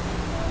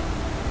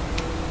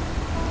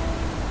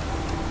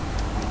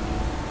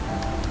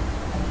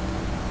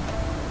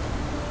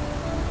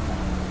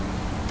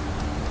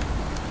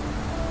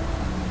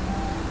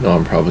 No,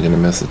 I'm probably gonna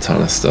miss a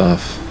ton of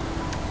stuff.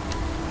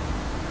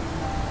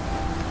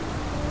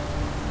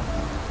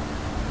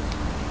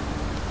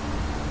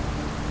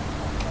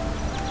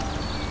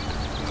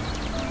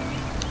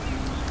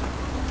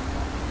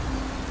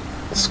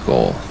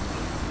 Skull.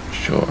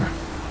 Sure.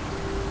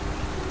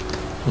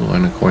 Ooh,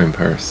 and a coin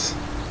purse.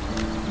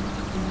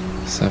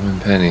 7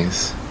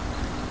 pennies.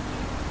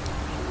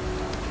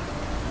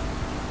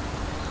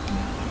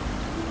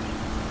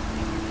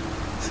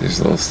 So there's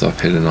little stuff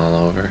hidden all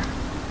over.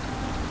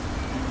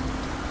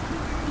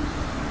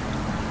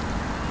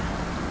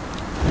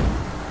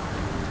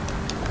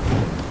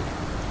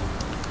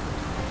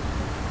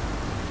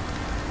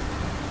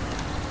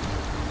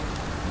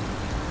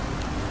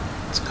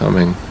 It's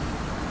coming.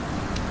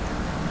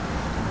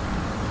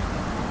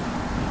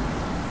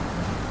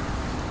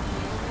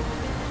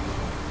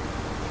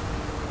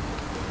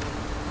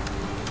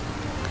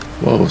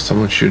 Whoa,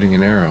 someone's shooting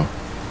an arrow.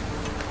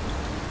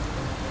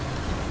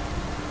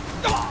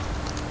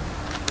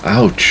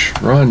 Ouch,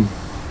 run.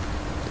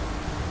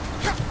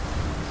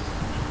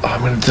 Oh,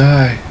 I'm gonna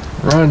die.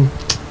 Run.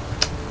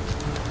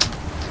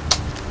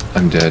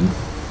 I'm dead.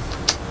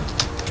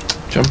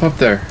 Jump up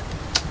there.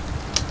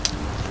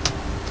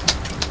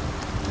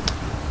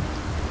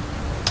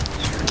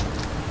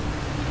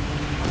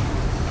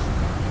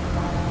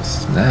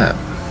 Snap.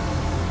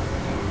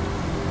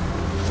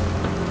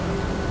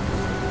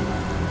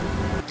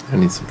 I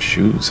need some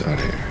shoes out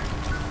here.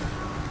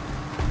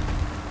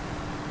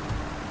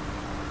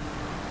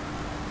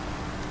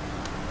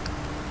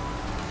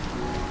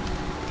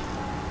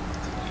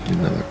 Need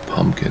another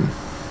pumpkin.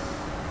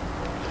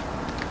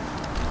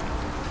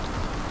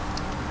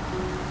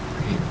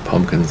 I eat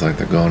pumpkins like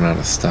they're going out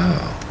of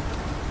style.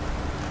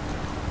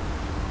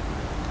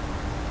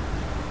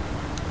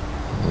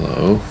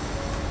 Hello?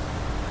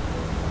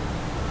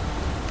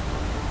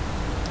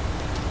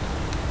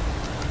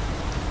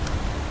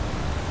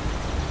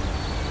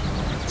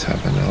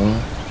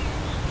 Tabanella.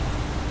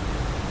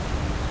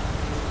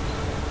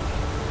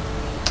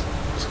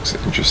 This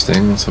looks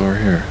interesting. What's over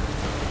here?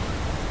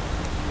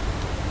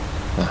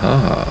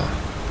 Aha.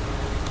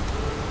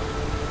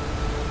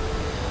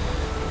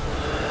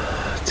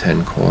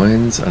 10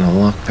 coins and a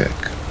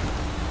lockpick.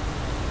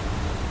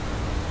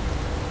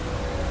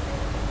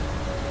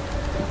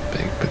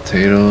 Baked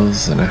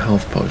potatoes and a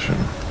health potion.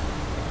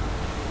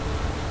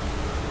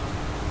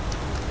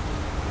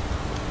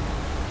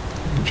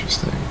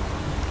 Interesting.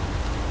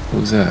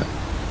 Who's that?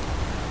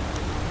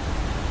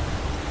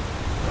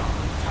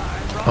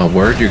 Oh,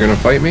 word? You're gonna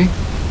fight me?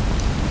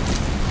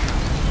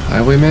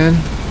 Highwayman?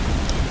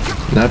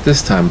 Not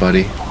this time,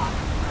 buddy.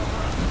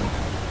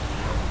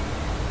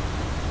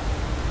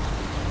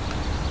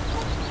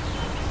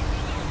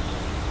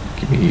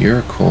 Give me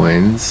your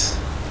coins.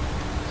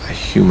 A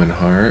human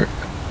heart.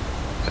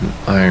 An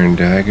iron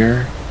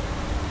dagger.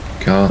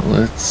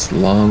 Gauntlets,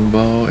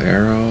 longbow,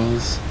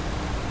 arrows.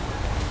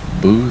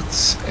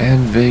 Boots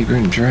and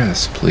vagrant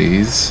dress,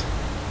 please.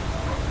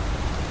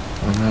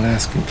 I'm not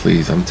asking,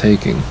 please. I'm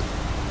taking.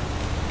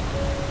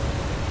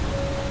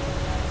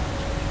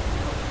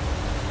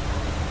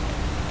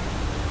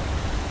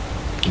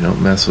 You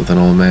don't mess with an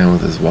old man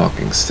with his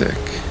walking stick.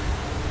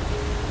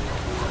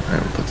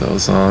 Alright, we'll put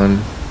those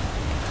on.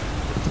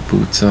 Put the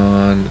boots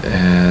on,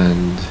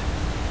 and...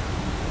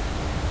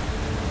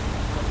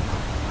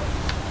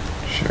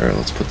 Sure,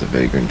 let's put the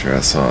vagrant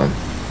dress on.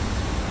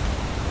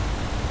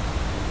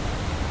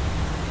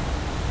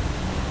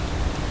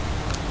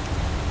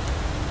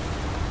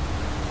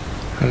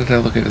 How did I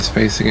look at his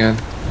face again?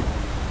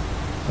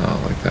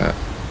 Oh, like that.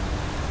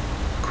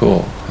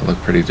 Cool. I look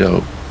pretty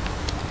dope.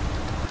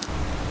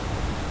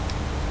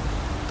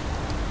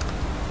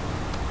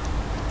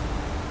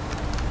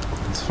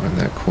 Let's find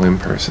that coin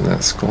purse and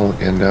that skull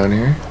again down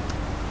here.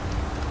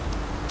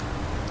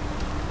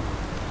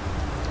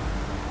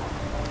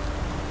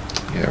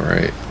 Yeah,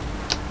 right.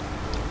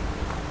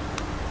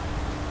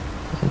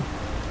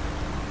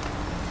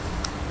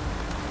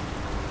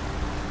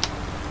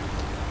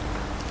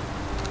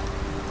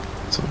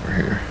 It's over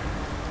here.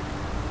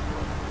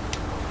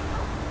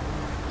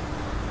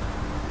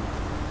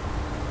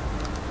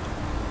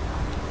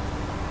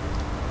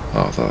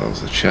 Oh, I thought that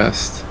was a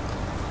chest.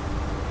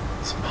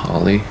 Some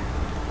holly.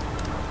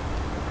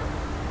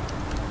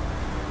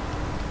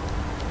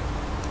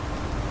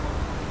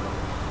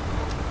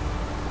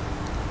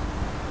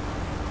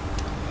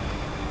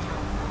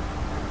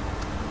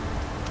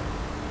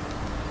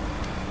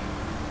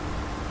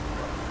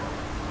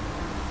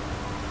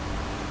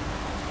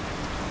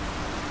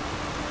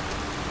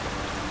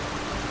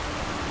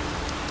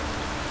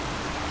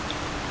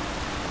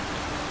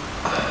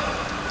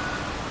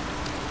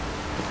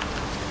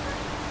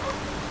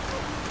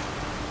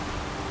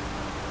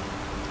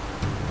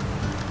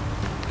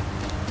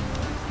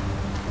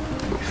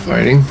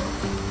 Fighting.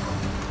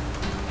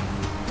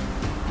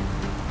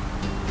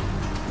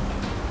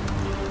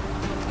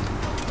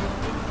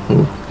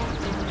 Who?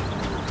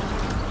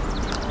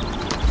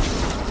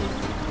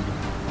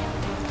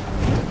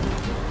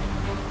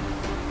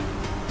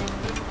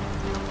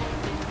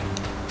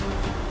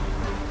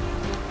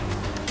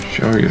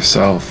 Show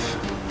yourself.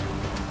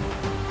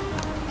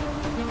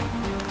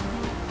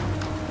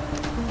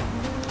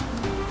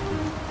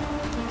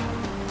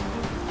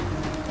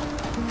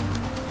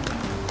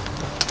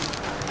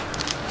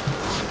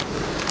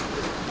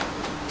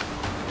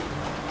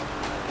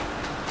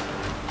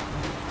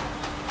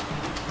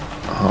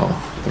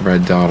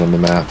 red dot on the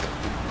map.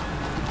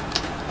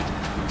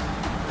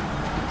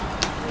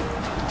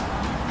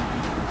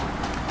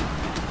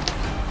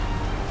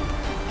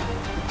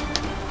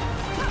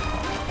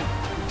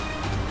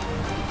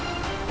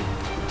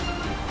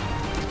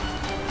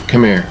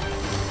 Come here.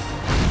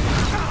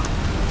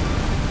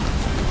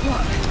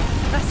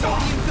 That's all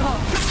you got.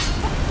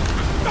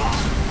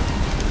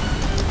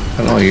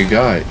 That's all you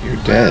got.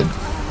 You're dead.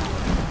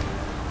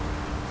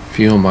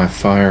 Feel my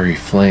fiery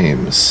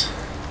flames.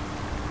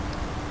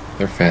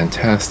 They're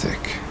fantastic.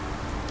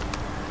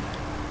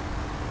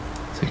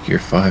 Take your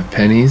 5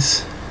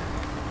 pennies.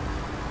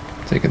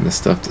 Taking the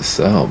stuff to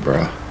sell,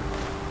 bro.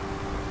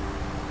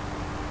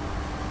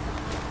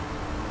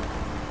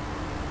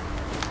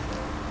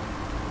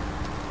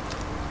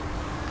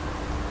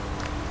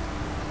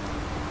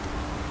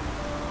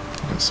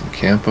 Got some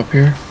camp up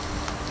here.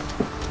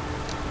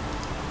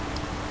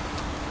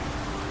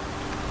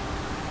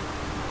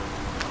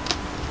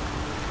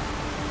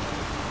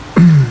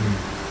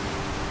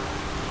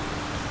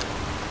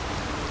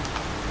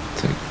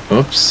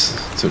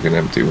 Oops, took an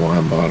empty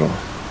wine bottle.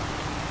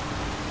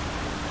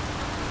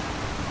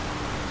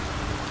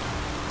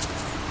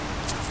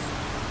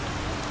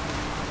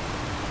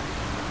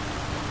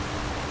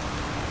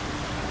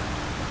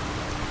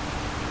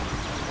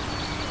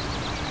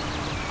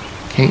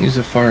 Can't use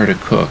a fire to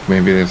cook.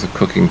 Maybe there's a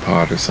cooking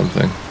pot or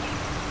something.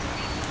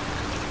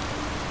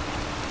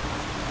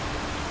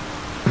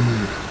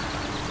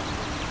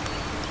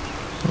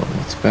 Oh,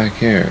 what's back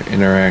here?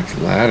 Interact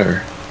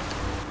ladder.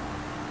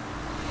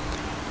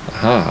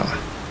 Aha.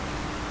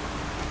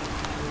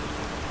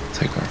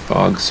 Take our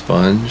fog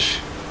sponge.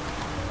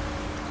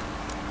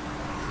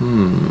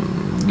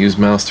 Use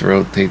mouse to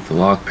rotate the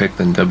lockpick,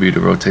 then W to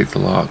rotate the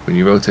lock. When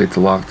you rotate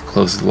the lock, the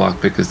closer the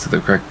lockpick is to the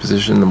correct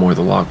position, the more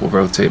the lock will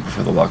rotate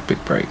before the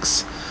lockpick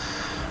breaks.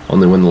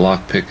 Only when the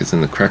lockpick is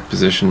in the correct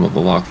position will the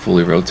lock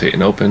fully rotate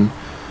and open.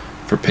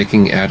 For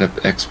picking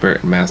adept,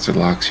 expert, and master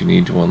locks, you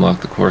need to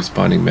unlock the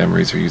corresponding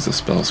memories or use a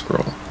spell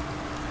scroll.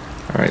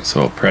 Alright,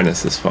 so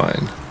apprentice is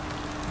fine.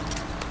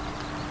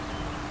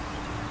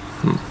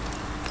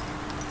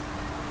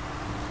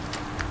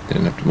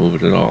 Didn't have to move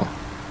it at all.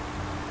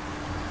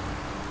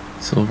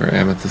 Silver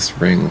amethyst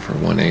ring for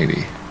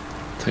 180.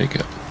 Take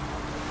it.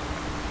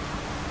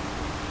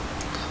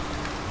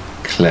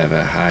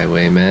 Clever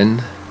highwaymen.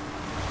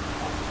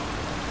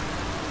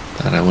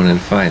 Thought I wouldn't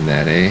find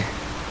that, eh?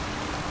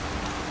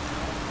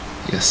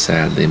 You're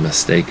sadly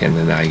mistaken,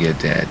 and now you're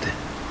dead.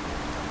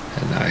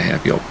 And I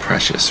have your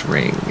precious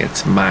ring.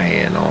 It's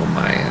mine, all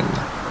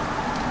mine.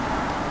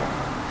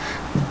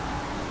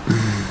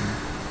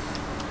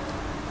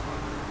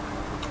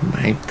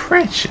 My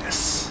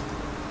precious.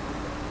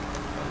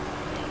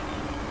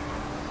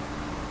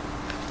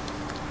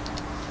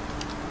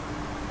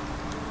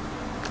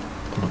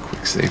 I'm a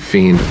quick save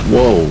fiend.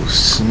 Whoa,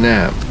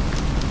 snap.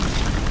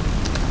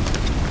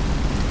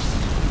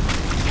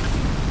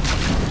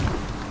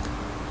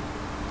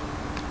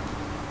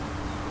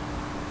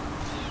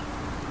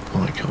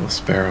 Oh, I killed a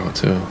sparrow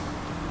too.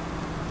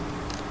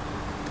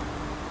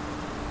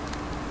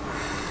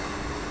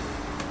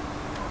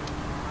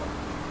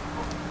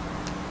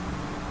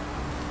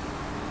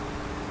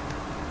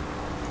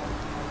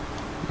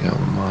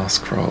 Moss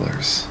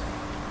crawlers.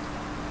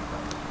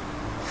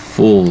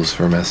 Fools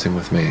for messing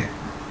with me.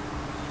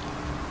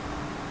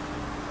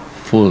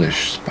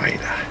 Foolish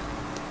spider.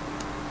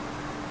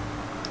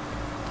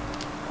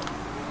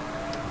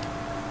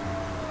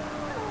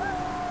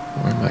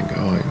 Where am I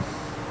going?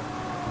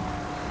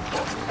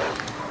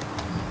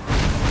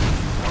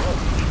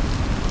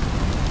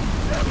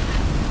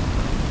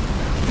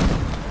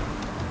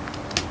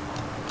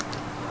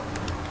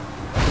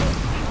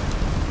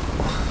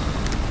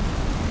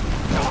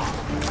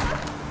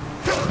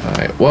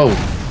 Whoa!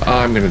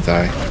 I'm gonna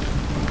die.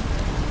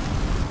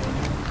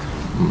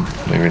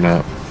 Maybe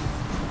not.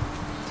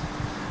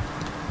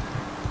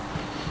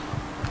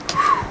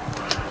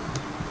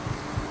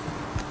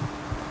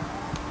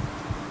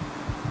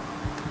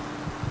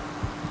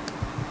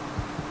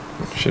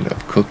 Should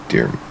have cooked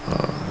deer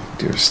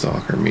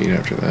stalker meat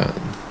after that.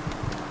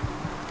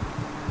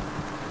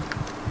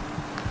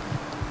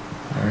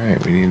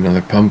 Alright, we need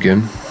another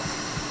pumpkin.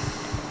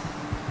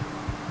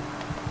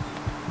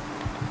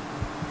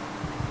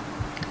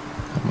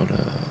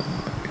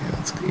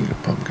 Let's eat a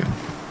pumpkin.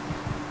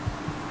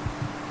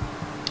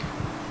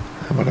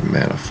 How about a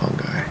mana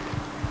fungi?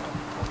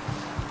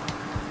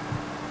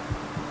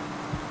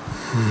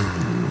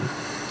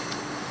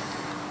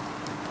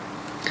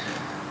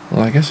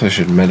 Well, I guess I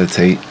should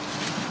meditate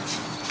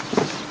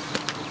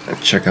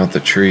and check out the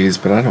trees,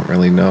 but I don't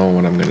really know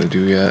what I'm gonna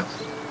do yet.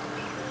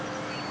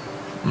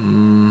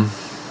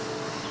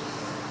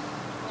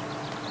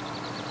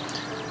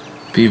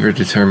 Fever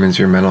determines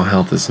your mental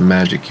health as a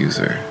magic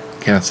user.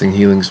 Casting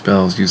healing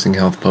spells, using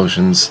health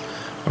potions,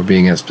 or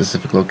being at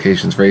specific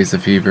locations raise the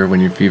fever. When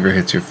your fever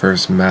hits your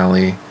first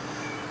Mally.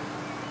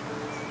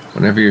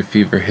 Whenever your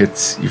fever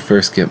hits, you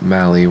first get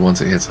Mally.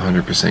 Once it hits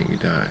 100%, you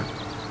die.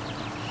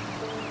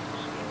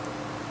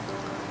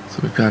 So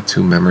So we've got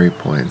 2 memory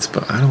points,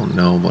 but I don't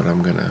know what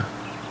I'm gonna...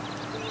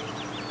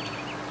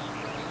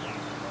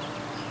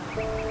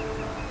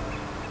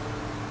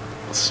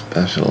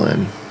 special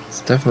in.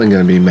 It's definitely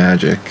gonna be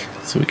magic,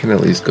 so we can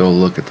at least go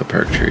look at the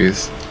perk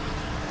trees.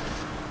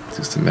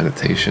 Do some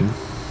meditation.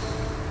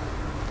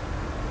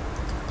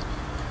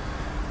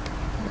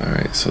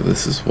 Alright, so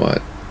this is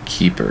what?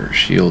 Keeper,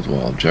 Shield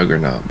Wall,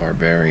 Juggernaut,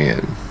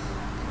 Barbarian.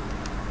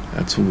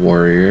 That's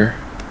Warrior.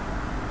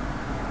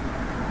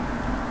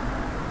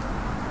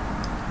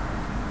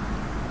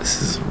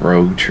 This is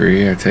Rogue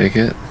Tree, I take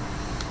it.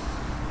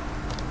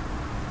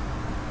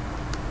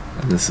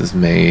 And this is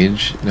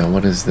Mage. Now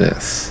what is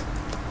this?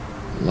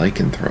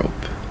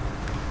 Lycanthrope.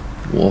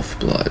 Wolf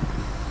Blood.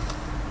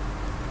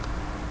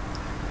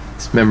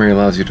 This memory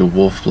allows you to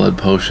wolf blood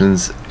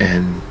potions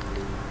and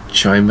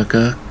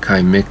Chimica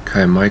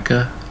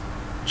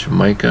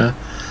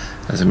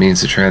as a means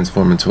to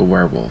transform into a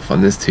werewolf.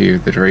 On this tier,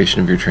 the duration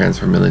of your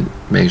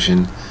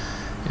transformation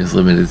is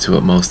limited to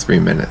at most 3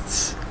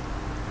 minutes.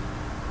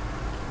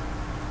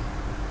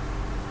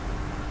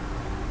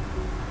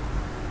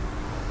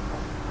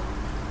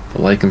 The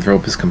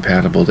Lycanthrope is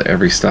compatible to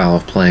every style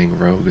of playing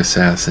rogue,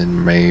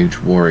 assassin,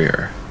 mage,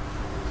 warrior.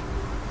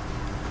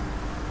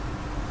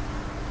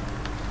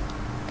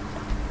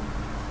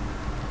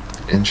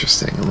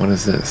 Interesting. And what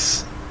is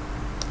this?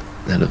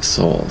 Net of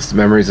Souls. The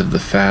memories of the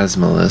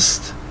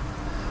Phasmalist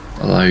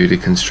allow you to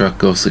construct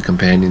ghostly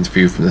companions for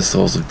you from the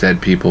souls of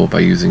dead people by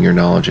using your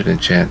knowledge and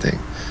enchanting.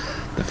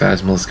 The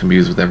Phasmalist can be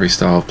used with every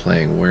style of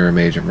playing warrior,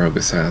 mage, and rogue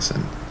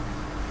assassin.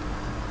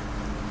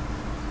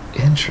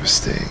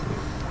 Interesting.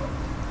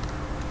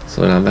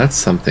 So now that's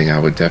something I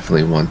would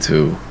definitely want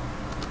to...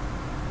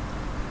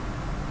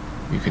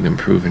 You can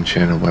improve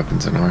enchanted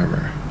weapons and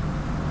armor.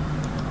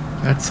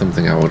 That's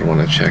something I would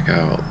want to check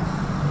out.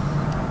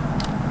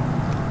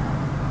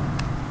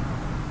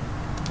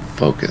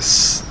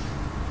 Focus.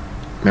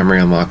 Memory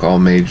unlock all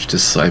mage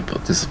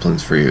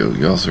disciplines for you.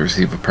 You also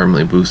receive a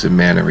permanently boosted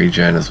mana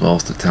regen as well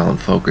as the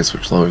talent Focus,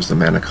 which lowers the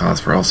mana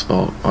cost for all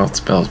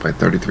spells by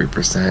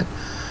 33%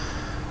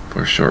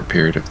 for a short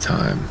period of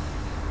time.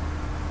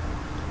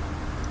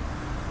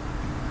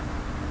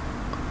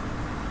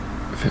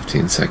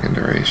 15-second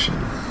duration.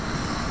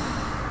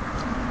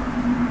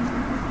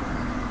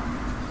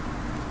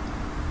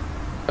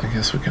 I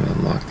guess we can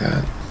unlock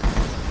that.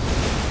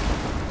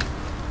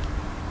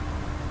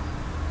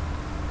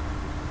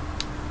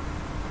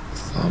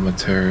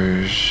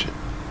 Thaumaturge,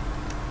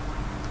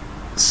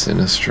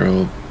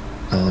 Sinistro,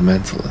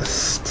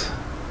 Elementalist.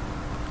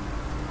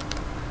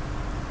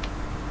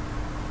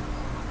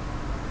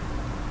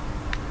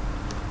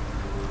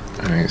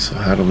 Alright, so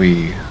how do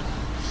we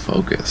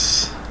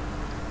focus?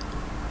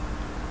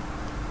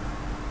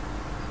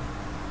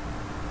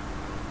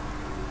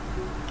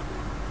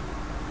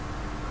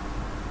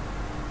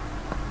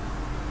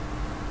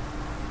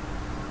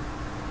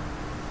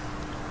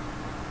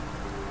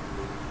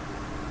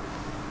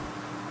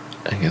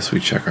 I guess we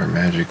check our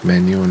magic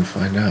menu and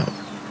find out.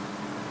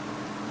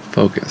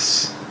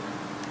 Focus.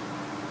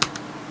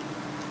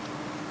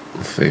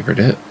 Favorite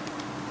it.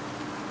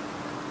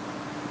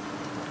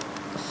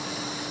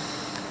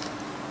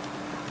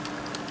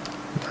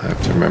 I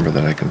have to remember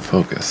that I can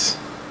focus.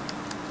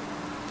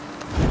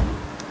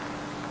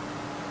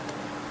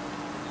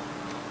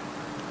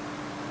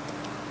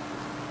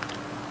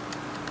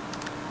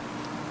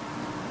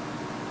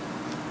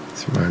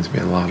 This reminds me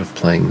a lot of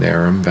playing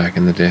Narum back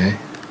in the day.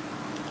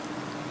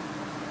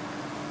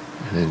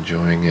 And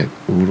enjoying it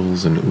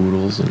oodles and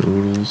oodles and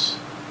oodles.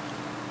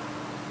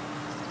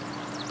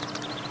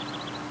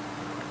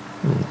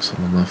 Ooh,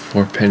 someone left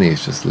 4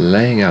 pennies just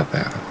laying out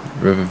there.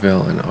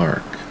 Riverville and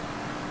Ark.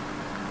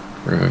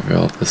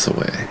 Riverville this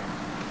away.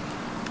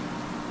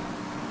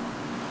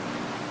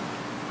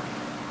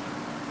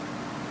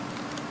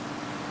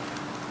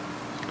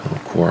 No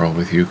quarrel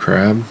with you,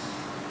 crab.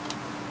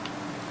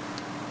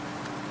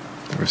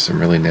 There were some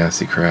really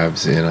nasty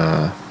crabs in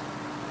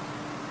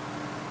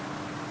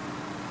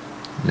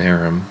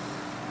Narum.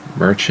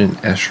 Merchant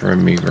Eshra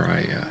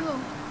Miraya.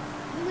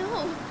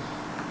 No.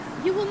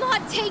 You will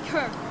not take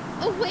her.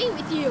 Away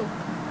with you.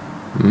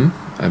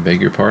 I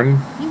beg your pardon?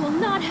 You will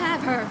not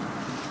have her.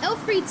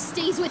 Elfried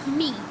stays with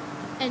me.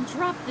 And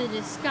drop the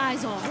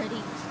disguise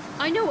already.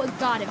 I know a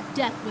god of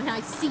death when I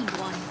see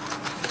one.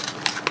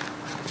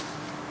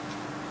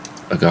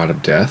 A god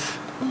of death?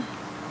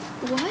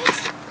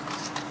 What?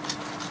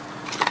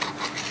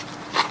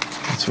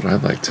 That's what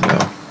I'd like to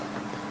know.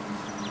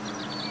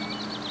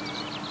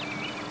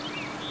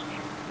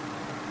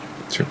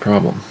 What's your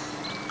problem?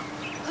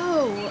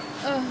 Oh,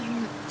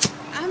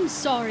 I'm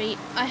sorry.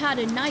 I had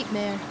a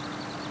nightmare.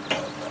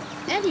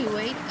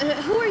 Anyway,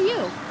 who are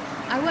you?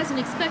 I wasn't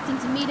expecting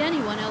to meet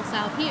anyone else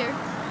out here.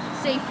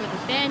 Save for the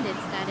bandits,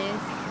 that is.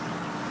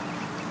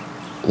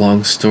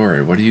 Long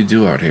story. What do you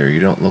do out here? You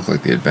don't look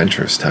like the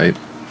adventurous type.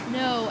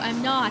 No,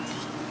 I'm not.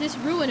 This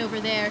ruin over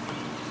there.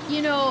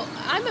 You know,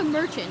 I'm a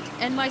merchant,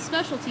 and my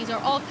specialties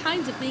are all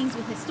kinds of things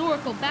with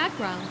historical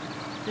background.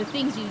 The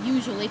things you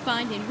usually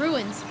find in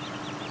ruins.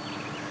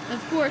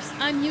 Of course,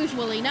 I'm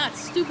usually not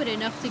stupid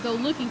enough to go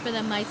looking for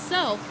them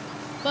myself,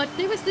 but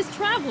there was this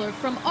traveler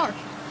from Ark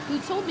who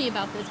told me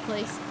about this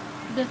place,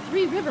 the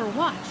Three River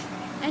Watch,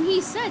 and he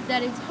said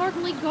that it's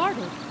hardly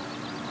guarded.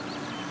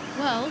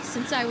 Well,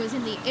 since I was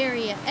in the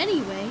area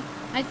anyway,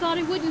 I thought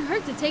it wouldn't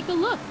hurt to take a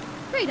look.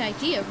 Great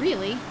idea,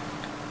 really.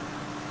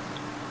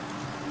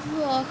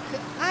 Look,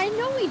 I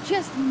know we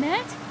just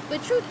met,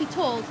 but truth be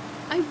told,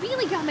 I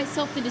really got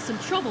myself into some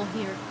trouble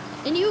here.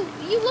 And you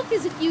look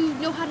as if you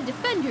know how to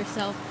defend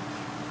yourself.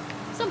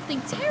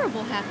 Something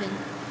terrible happened,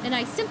 and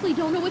I simply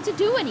don't know what to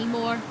do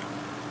anymore.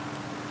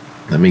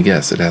 Let me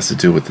guess, it has to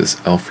do with this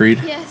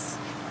Elfried? Yes,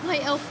 my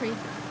Elfried.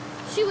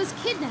 She was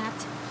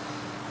kidnapped.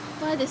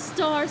 By the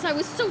stars, I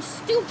was so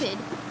stupid.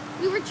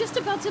 We were just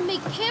about to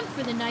make camp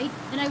for the night,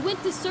 and I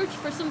went to search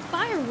for some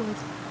firewood.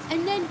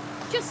 And then,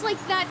 just like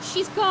that,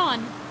 she's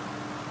gone.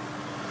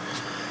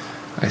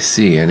 I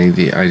see.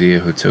 Any idea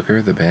who took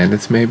her? The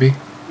bandits, maybe?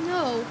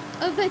 No,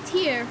 a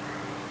Vatir.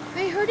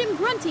 I heard him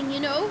grunting,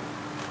 you know.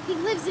 He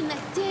lives in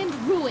that damned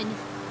ruin.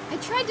 I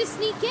tried to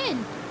sneak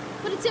in,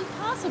 but it's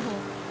impossible.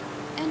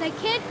 And I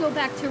can't go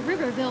back to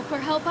Riverville for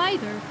help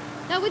either.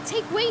 That would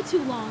take way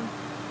too long.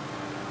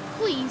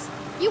 Please,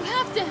 you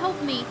have to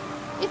help me.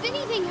 If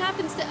anything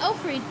happens to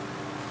Elfried,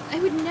 I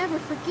would never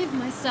forgive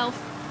myself.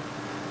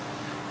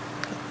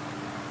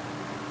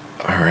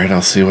 Alright,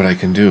 I'll see what I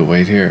can do.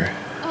 Wait here.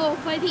 Oh,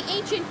 by the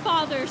ancient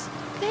fathers,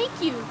 thank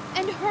you,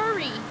 and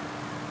hurry.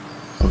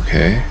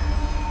 Okay.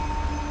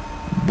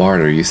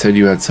 Barter, you said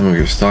you had some of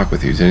your stock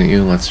with you, didn't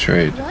you? Let's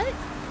trade. What?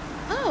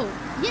 Oh,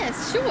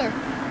 yes, sure.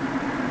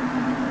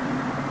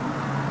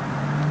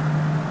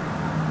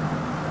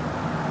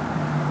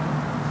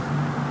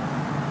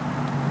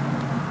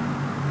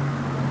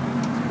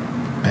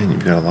 Man,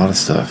 you've got a lot of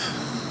stuff.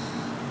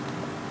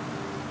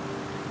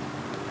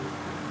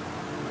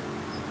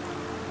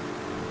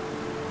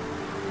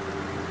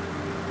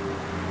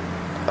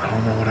 I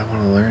don't know what I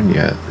want to learn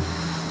yet.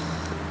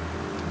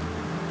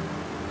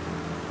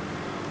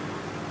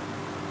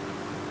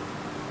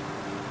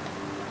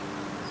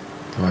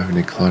 Do I have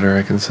any clutter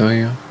I can sell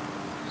you?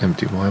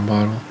 Empty wine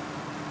bottle?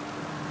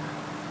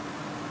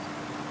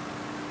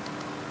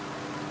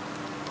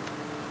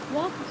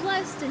 Walk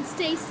blessed and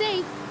stay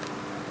safe.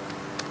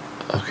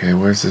 Okay,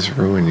 where's this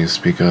ruin you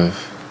speak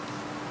of?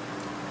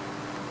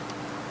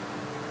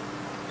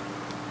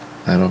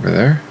 That over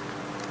there?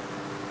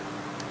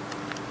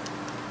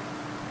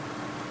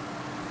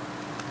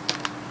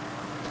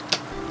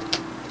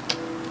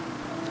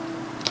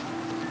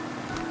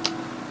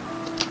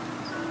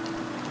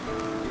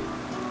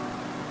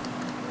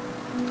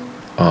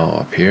 Oh,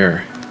 up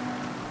here.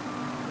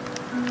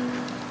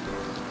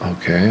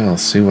 Okay, I'll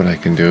see what I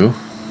can do.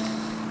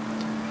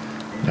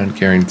 Not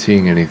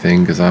guaranteeing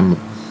anything because I'm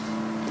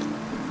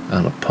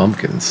out of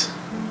pumpkins.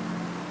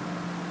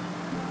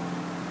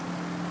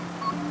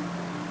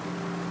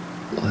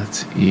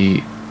 Let's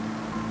eat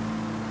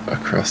a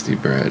crusty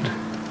bread.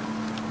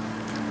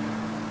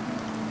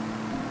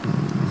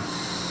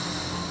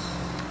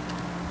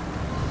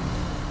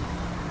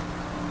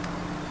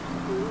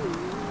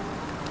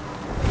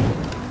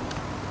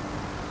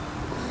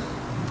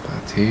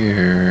 But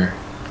here.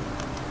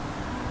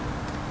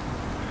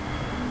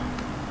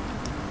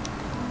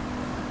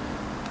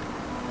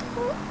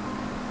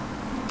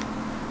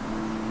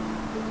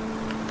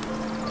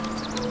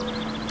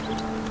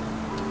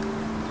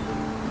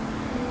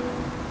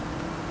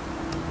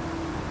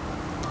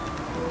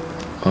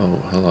 Oh,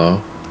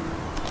 hello.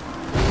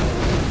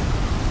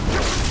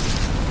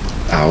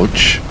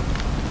 Ouch.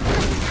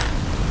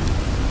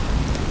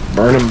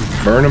 Burn him,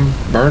 burn him,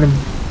 burn him,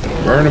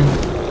 burn him.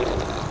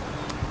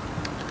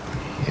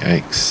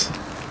 Yikes.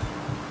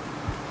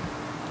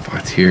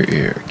 Vatir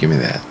ear, give me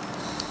that.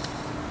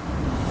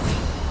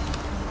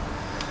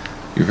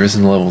 You've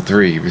risen to level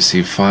 3. You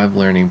receive 5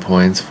 learning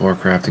points, 4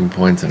 crafting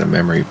points, and a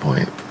memory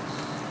point.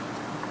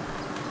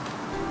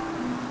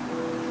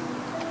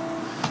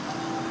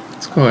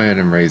 Go ahead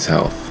and raise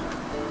health.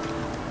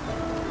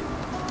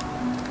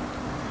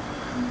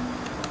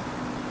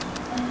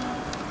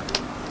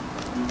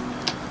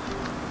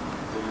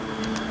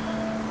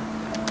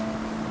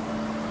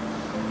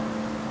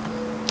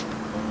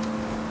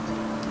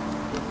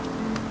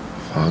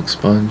 Fog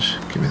sponge,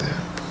 give me that.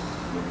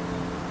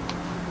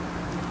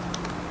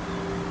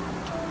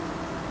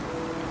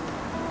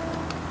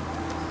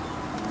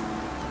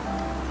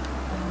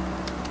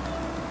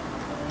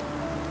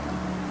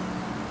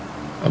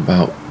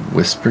 About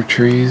whisper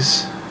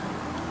trees.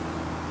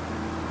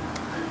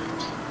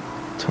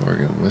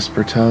 Torgan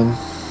whisper tongue.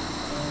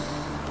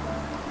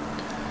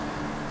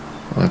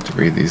 I'll have to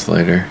read these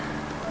later.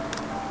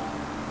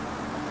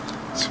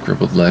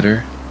 Scribbled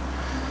letter.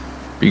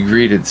 Be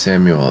greeted,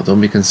 Samuel.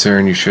 Don't be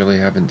concerned. You surely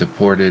haven't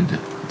deported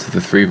to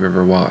the Three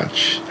River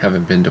Watch.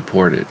 Haven't been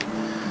deported.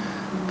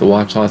 The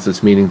watch lost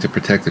its meaning to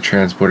protect the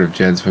transport of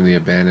Jeds from the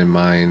abandoned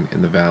mine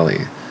in the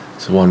valley.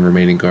 So one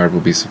remaining guard will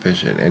be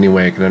sufficient.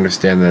 Anyway, I can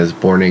understand that it's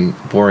boring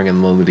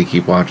and lonely to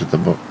keep watch at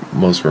the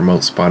most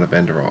remote spot of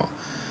Enderal.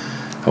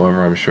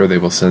 However, I'm sure they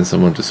will send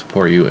someone to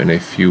support you in a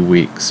few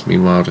weeks.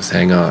 Meanwhile, just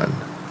hang on.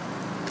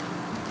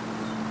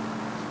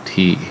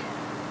 T.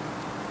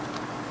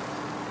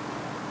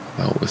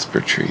 About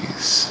whisper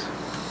trees.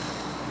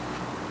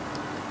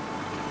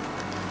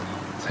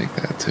 Take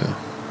that too.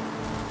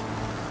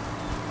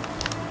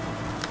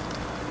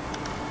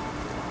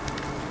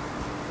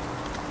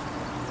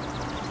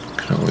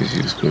 Can always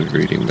use good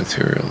reading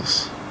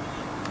materials.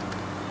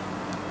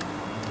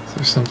 Is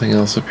there something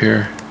else up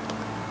here?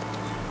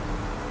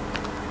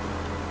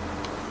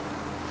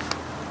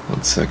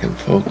 1 second,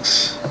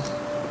 folks.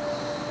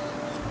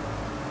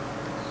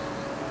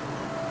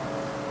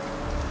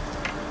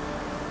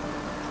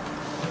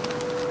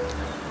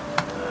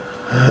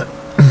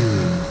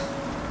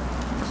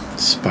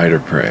 Spider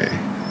prey,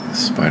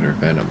 spider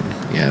venom.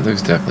 Yeah,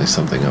 there's definitely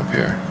something up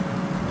here.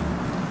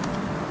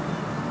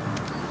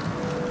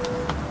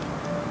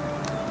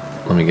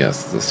 Let me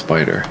guess, it's a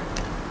spider.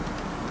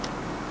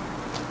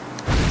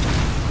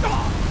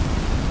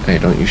 Hey,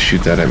 don't you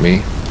shoot that at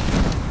me.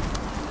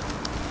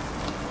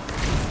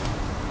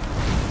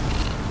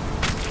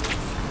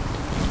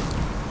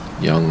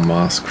 Young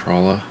moss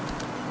crawler.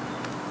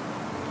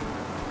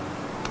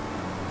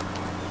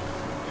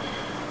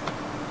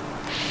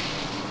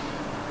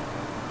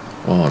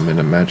 Oh, I'm in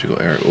a magical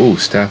area. Oh,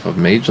 staff of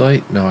mage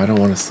light? No, I don't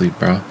want to sleep,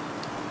 bro.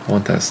 I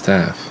want that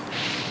staff.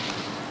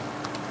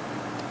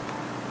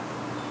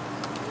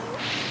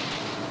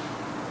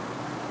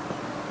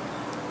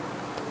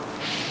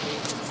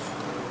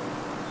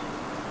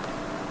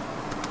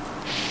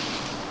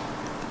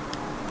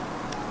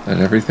 That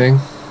everything?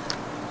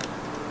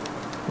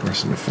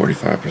 Worsen to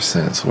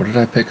 45%. So what did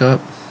I pick up?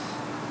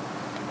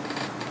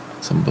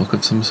 Some book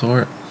of some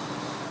sort?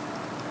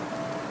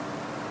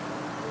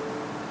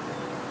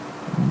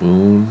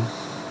 Boon.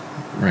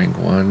 Rank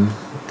 1. I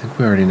think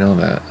we already know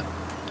that.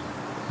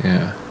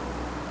 Yeah.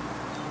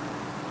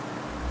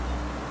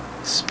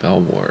 Spell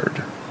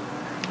Ward.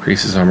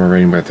 Increases armor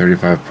rating by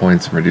 35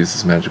 points and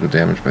reduces magical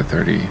damage by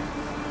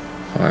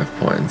 35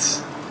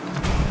 points.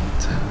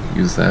 So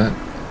use that.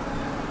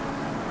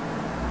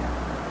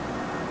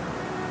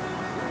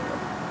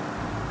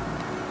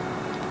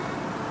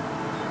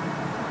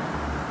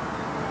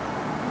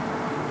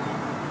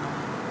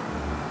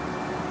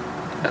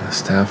 And a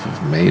staff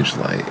of mage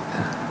light.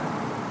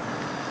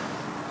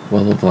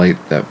 Well of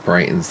light that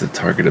brightens the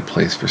targeted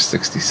place for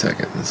 60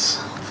 seconds.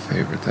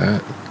 Favorite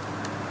that.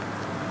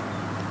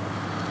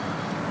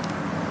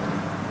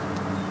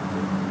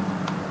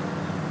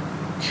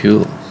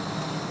 Cool.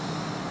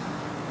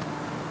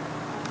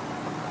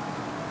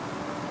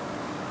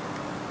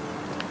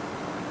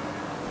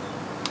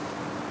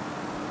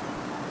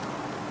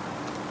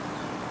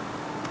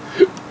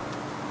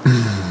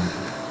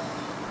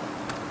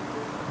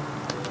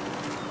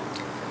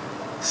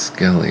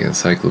 Skelly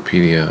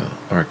Encyclopedia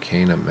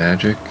Arcana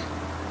Magic,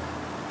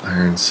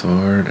 Iron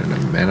Sword, and a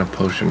Mana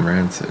Potion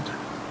Rancid.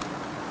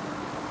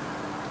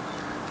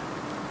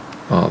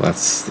 Oh,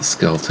 that's the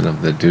skeleton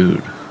of the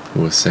dude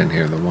who was sent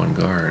here, the one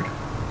guard.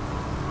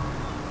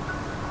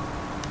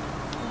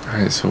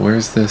 Alright, so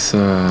where's this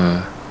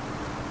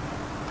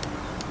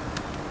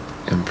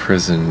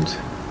imprisoned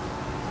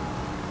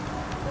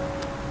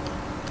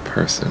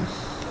person?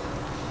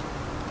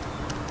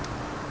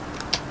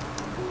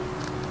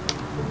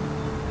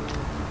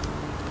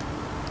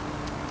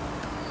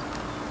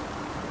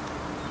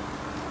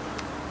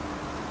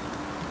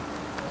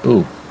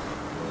 Ooh.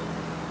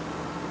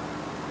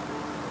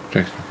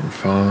 Protection from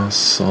frost,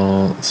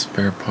 salt,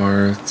 spare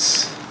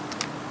parts.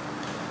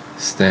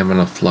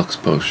 Stamina flux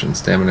potion.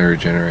 Stamina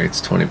regenerates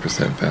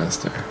 20%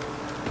 faster.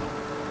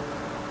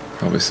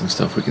 Probably some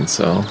stuff we can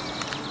sell.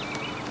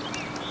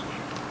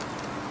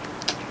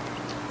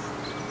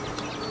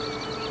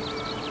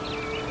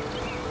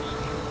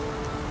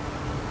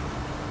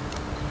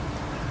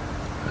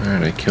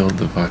 Alright, I killed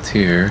the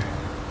Vatir.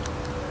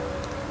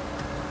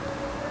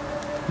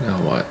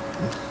 Now what?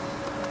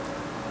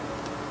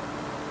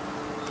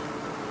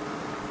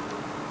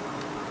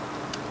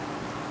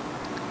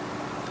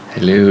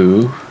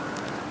 Hello?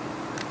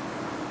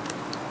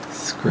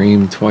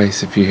 Scream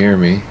twice if you hear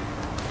me.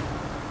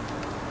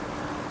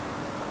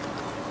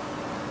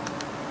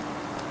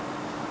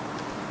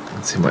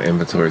 Let's see, my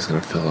inventory is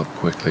going to fill up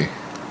quickly.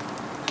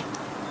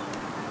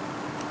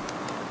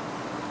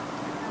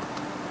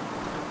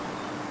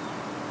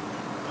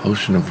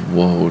 Potion of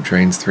Woe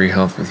drains 3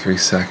 health for 3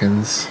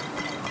 seconds.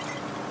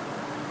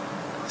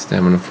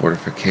 Stamina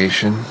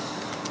fortification.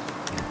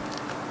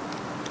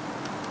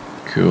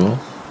 Cool.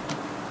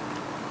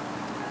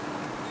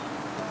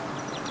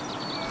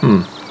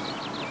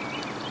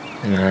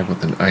 Interact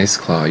with an ice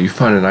claw. You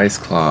find an ice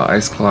claw.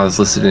 Ice claw is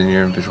listed in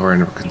your inventory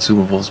under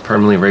consumables.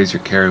 Permanently raise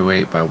your carry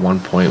weight by 1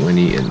 point when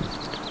eaten.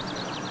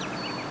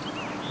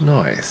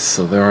 Nice.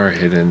 So there are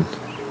hidden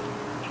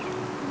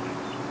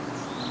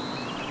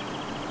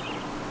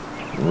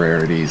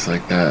rarities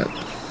like that.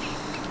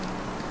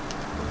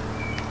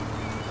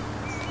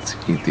 Let's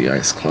eat the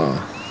ice claw.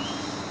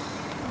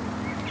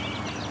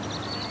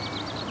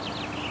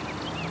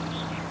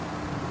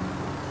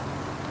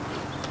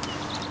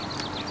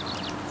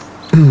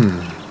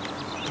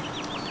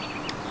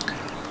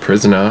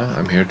 Prisoner,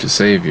 I'm here to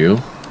save you.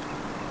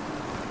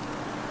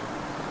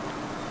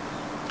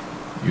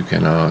 You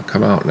can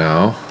come out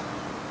now.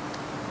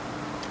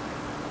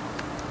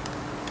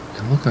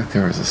 It looked like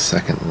there was a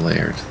second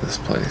layer to this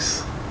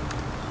place.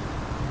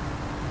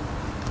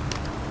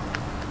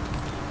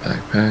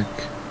 Backpack.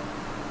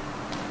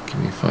 Give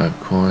me 5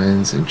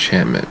 coins.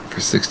 Enchantment. For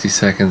 60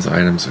 seconds,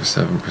 items are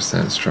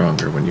 7%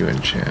 stronger when you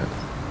enchant.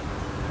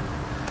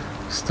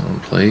 Stone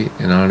plate.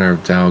 In honor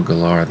of Dao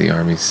Galar, the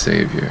army's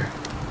savior.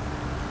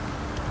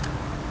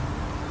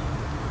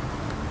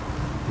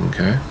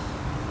 Okay.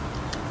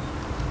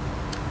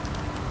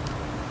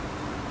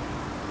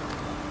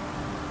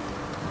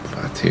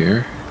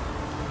 Here.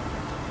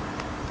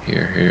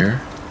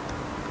 Here.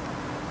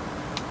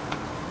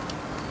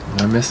 Am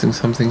I missing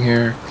something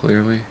here?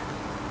 Clearly.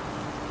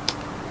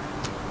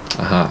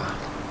 Aha.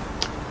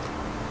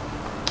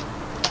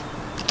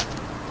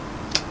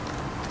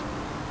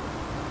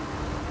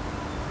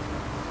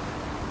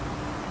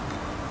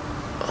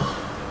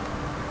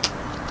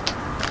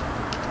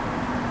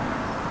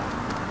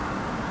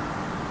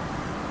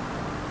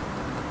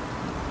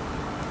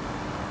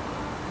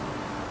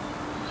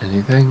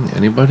 Anything?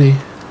 Anybody?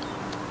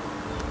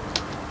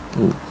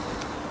 Ooh.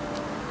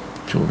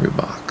 Jewelry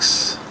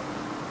box.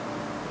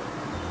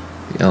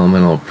 The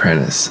Elemental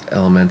Apprentice.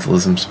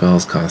 Elementalism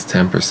spells cost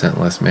 10%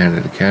 less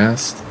mana to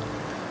cast.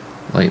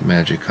 Light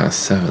magic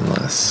costs 7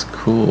 less.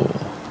 Cool.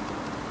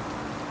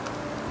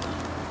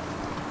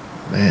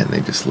 Man,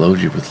 they just load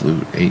you with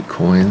loot. 8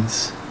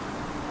 coins.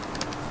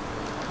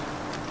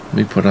 Let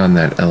me put on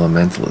that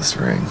Elementalist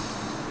ring.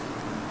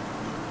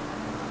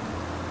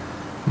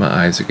 My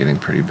eyes are getting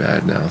pretty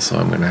bad now, so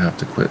I'm going to have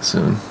to quit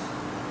soon.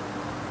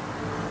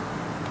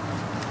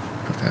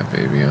 Put that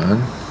baby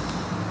on.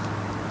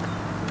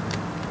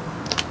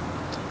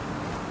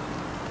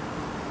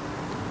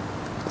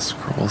 A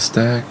scroll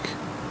stack.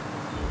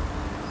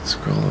 A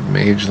scroll of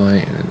mage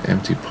light and an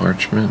empty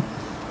parchment.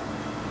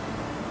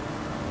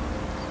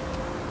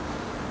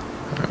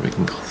 Alright, we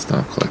can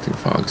stop collecting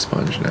fog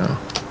sponge now.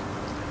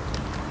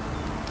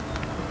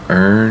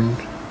 Earn.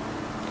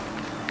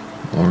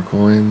 More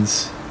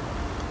coins.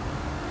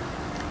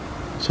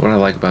 So what I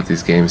like about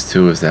these games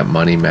too is that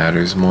money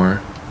matters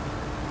more.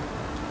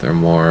 They're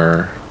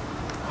more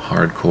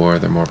hardcore,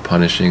 they're more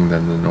punishing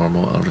than the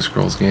normal Elder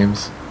Scrolls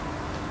games.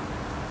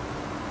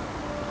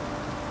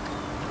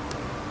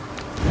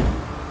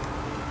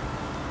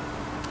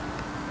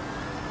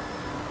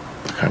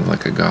 Kind of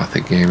like a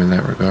Gothic game in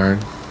that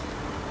regard.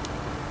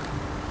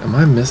 Am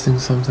I missing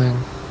something?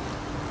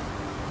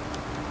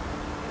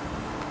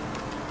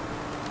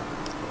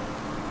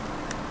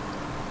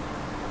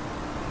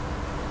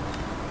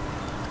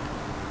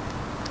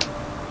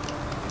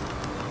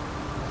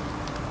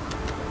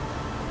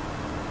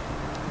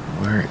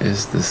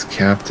 Is this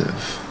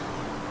captive?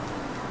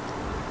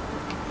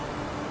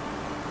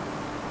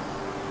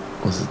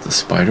 Was it the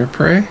spider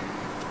prey?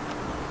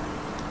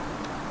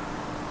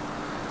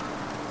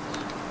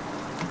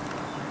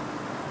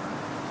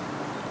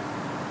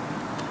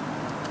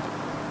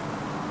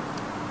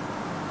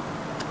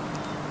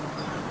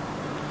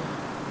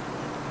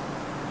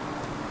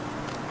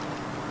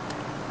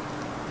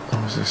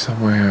 Oh, is there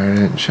somewhere I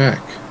didn't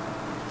check?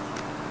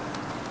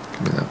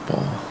 Give me that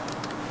ball.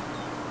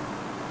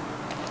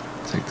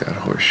 Take that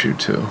horseshoe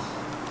too.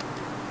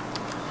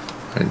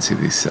 I didn't see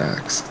these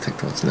sacks. Take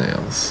those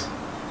nails.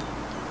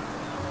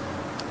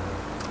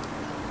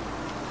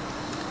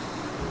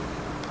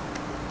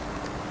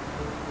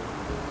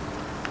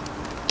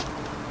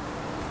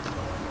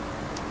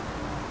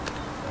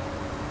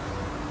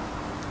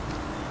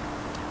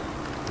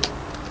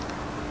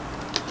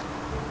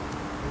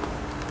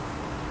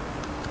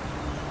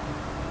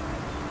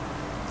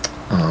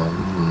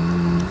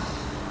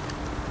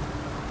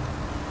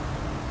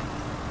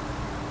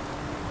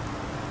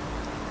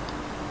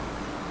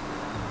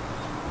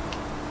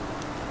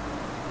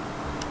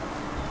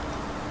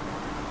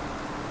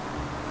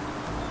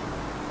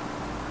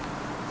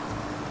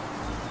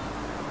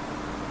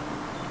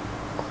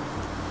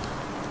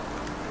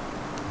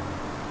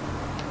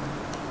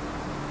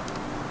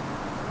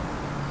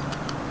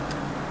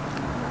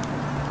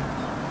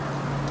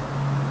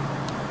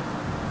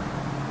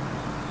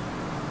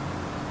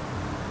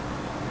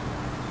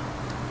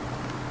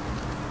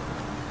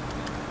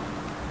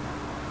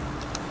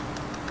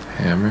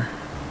 Hammer.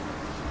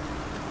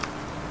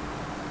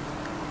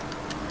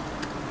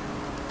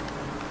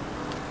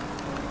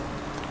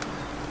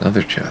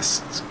 Another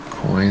chest.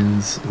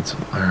 Coins and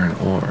some iron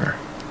ore.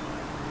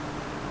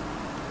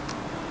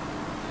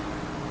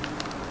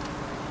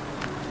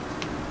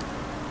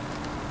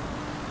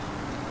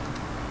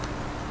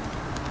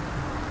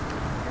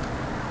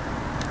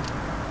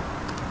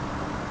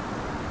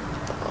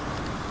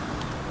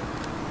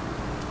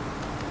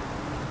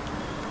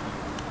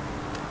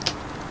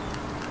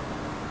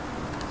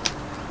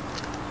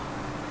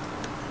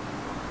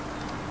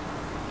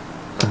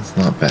 It's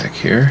not back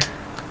here.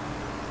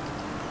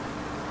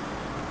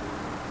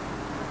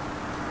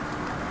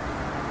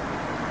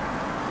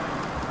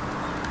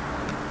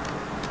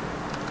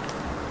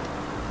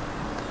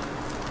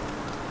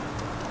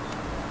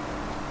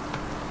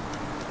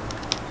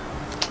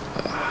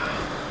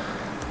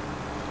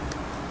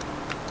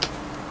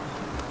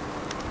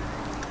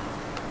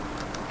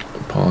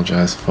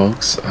 apologize,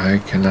 folks. I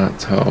cannot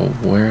tell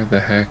where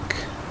the heck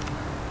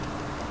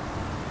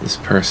this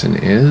person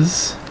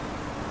is.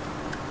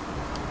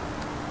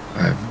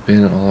 I've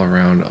been all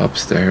around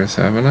upstairs,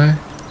 haven't I?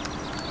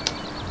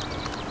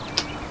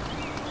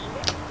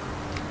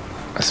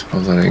 I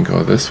suppose I didn't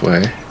go this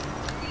way.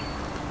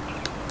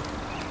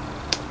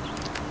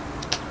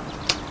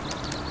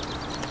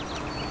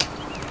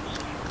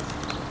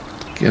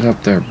 Get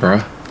up there,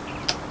 bruh.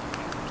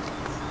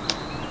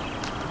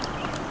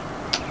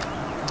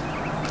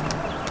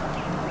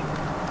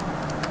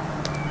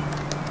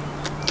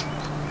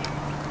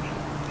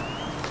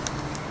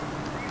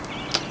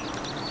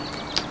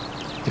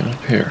 Get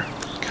up here.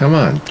 Come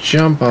on,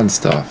 jump on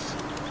stuff.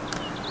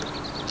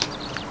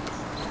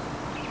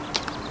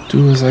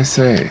 Do as I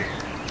say,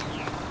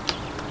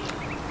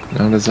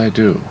 not as I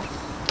do.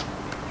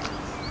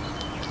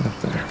 Up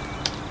there.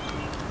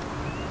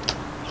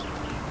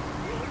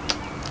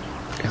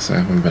 Guess I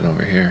haven't been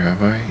over here,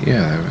 have I?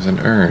 Yeah, there was an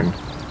urn.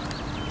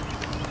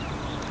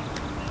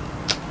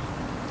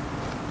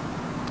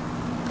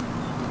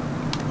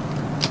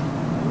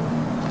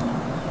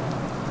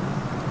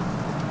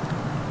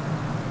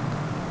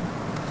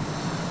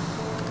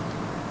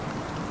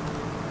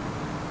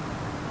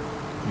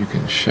 You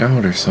can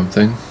shout or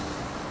something.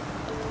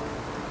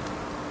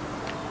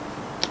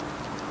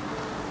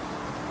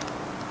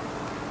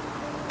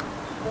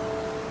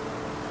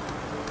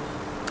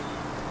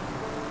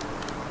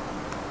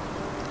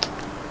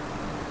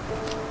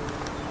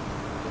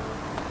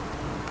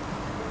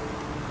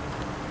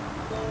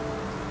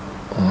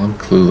 Well, I'm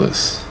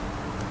clueless.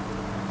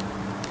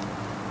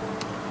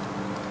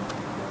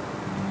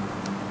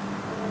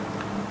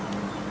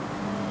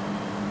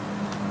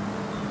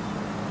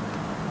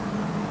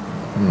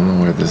 I don't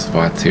know where this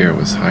Vatir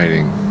was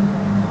hiding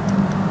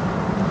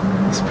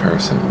this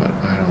person, but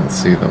I don't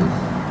see them.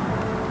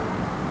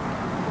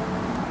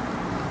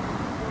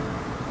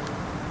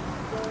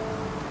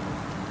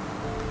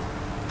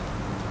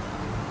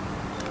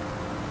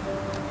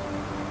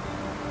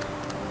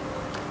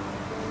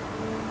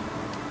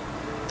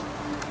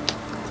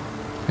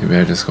 Maybe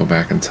I just go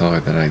back and tell her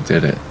that I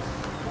did it.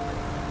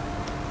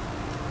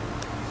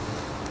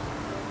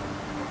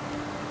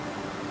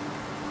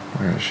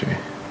 Where is she?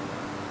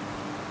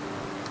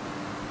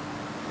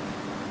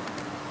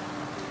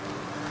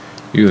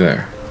 You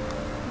there?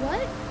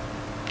 What?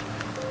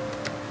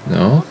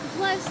 No?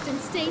 Blessed and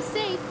stay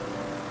safe.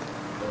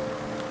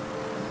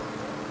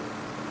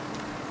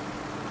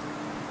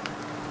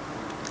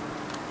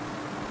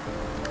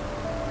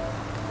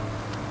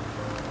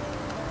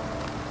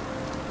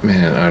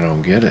 Man, I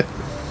don't get it.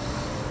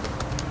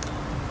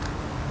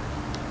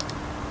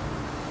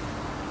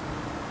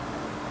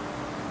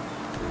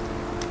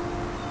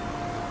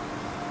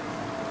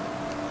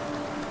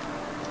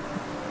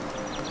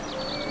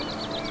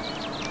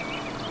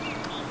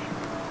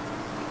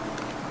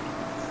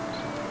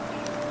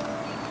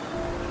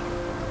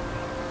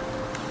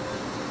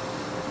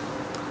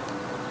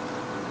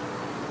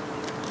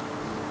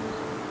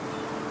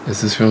 Is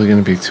this really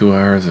going to be 2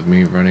 hours of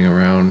me running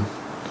around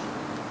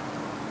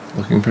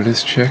looking for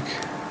this chick?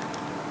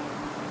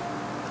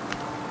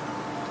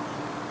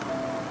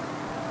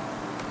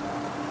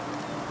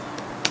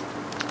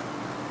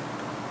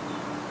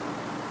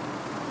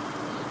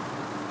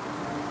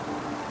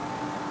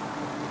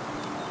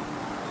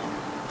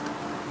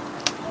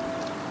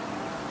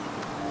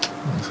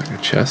 Looks like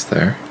a chest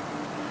there.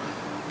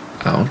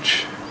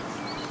 Ouch.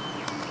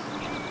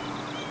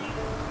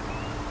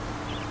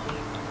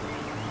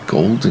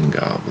 Golden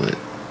goblet.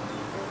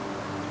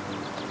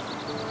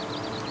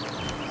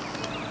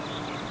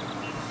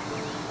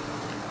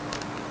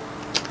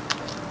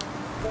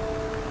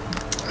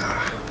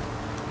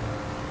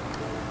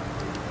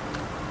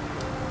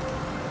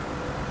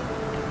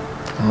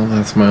 Well,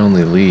 that's my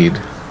only lead.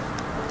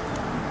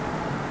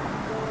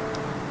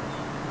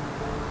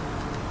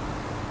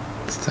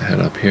 It's to head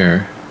up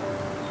here.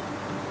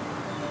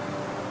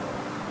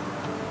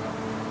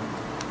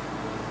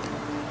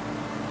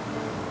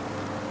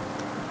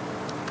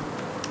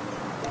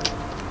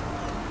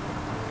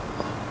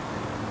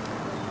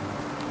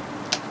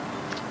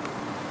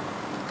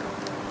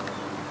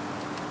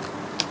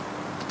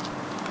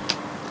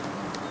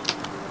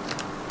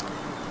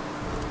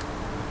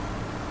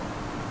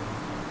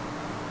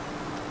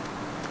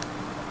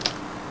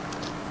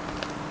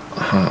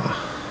 Aha.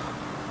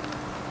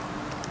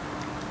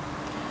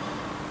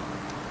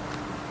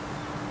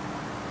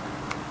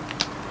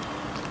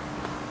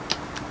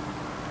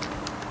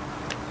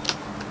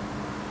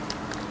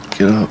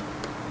 Get up.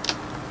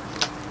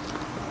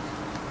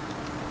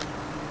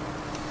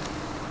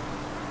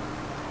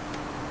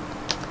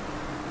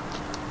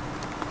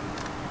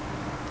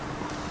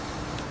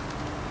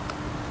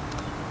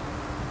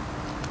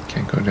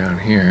 Can't go down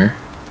here.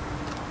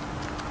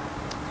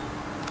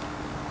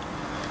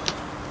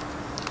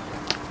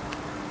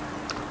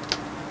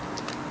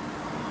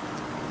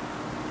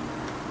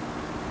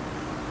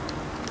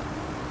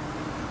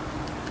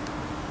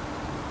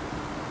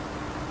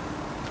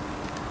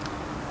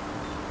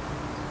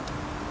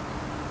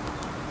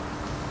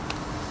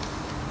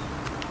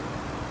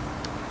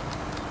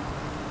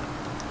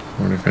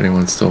 wonder if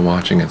anyone's still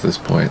watching at this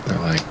point. They're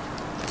like,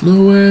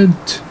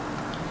 Fluent!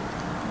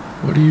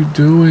 What are you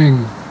doing?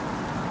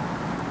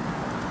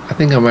 I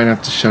think I might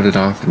have to shut it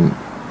off and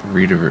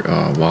read a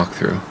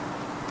walkthrough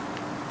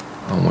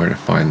on where to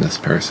find this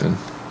person.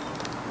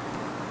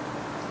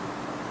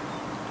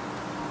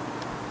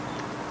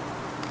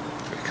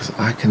 Because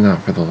I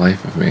cannot for the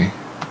life of me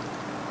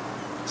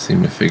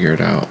seem to figure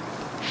it out.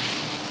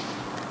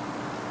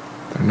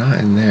 They're not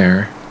in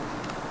there.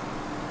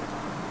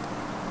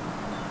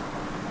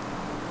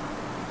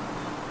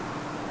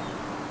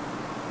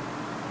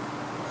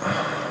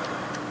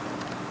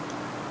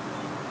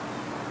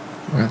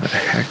 Where the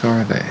heck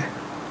are they?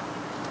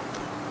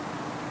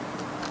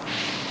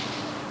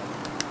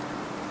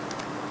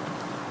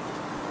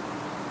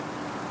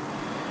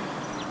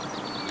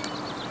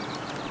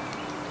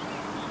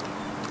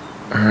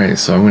 Alright,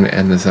 so I'm going to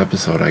end this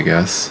episode, I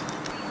guess.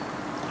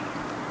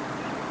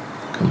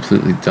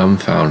 Completely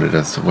dumbfounded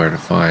as to where to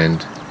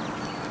find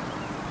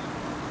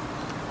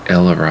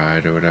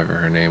Elleride, or whatever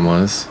her name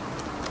was.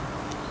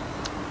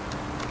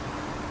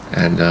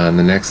 And in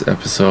the next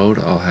episode,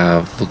 I'll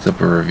have looked up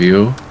a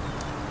review,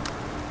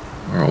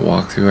 or a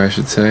walkthrough, I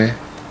should say,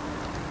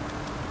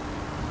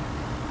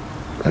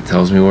 that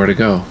tells me where to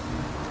go.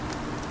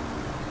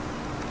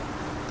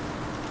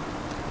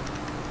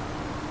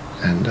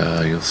 And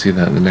you'll see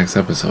that in the next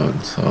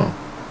episode. So,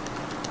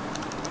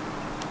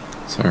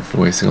 sorry for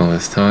wasting all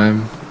this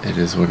time. It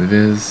is what it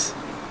is.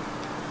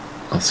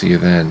 I'll see you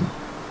then.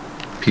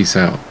 Peace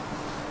out.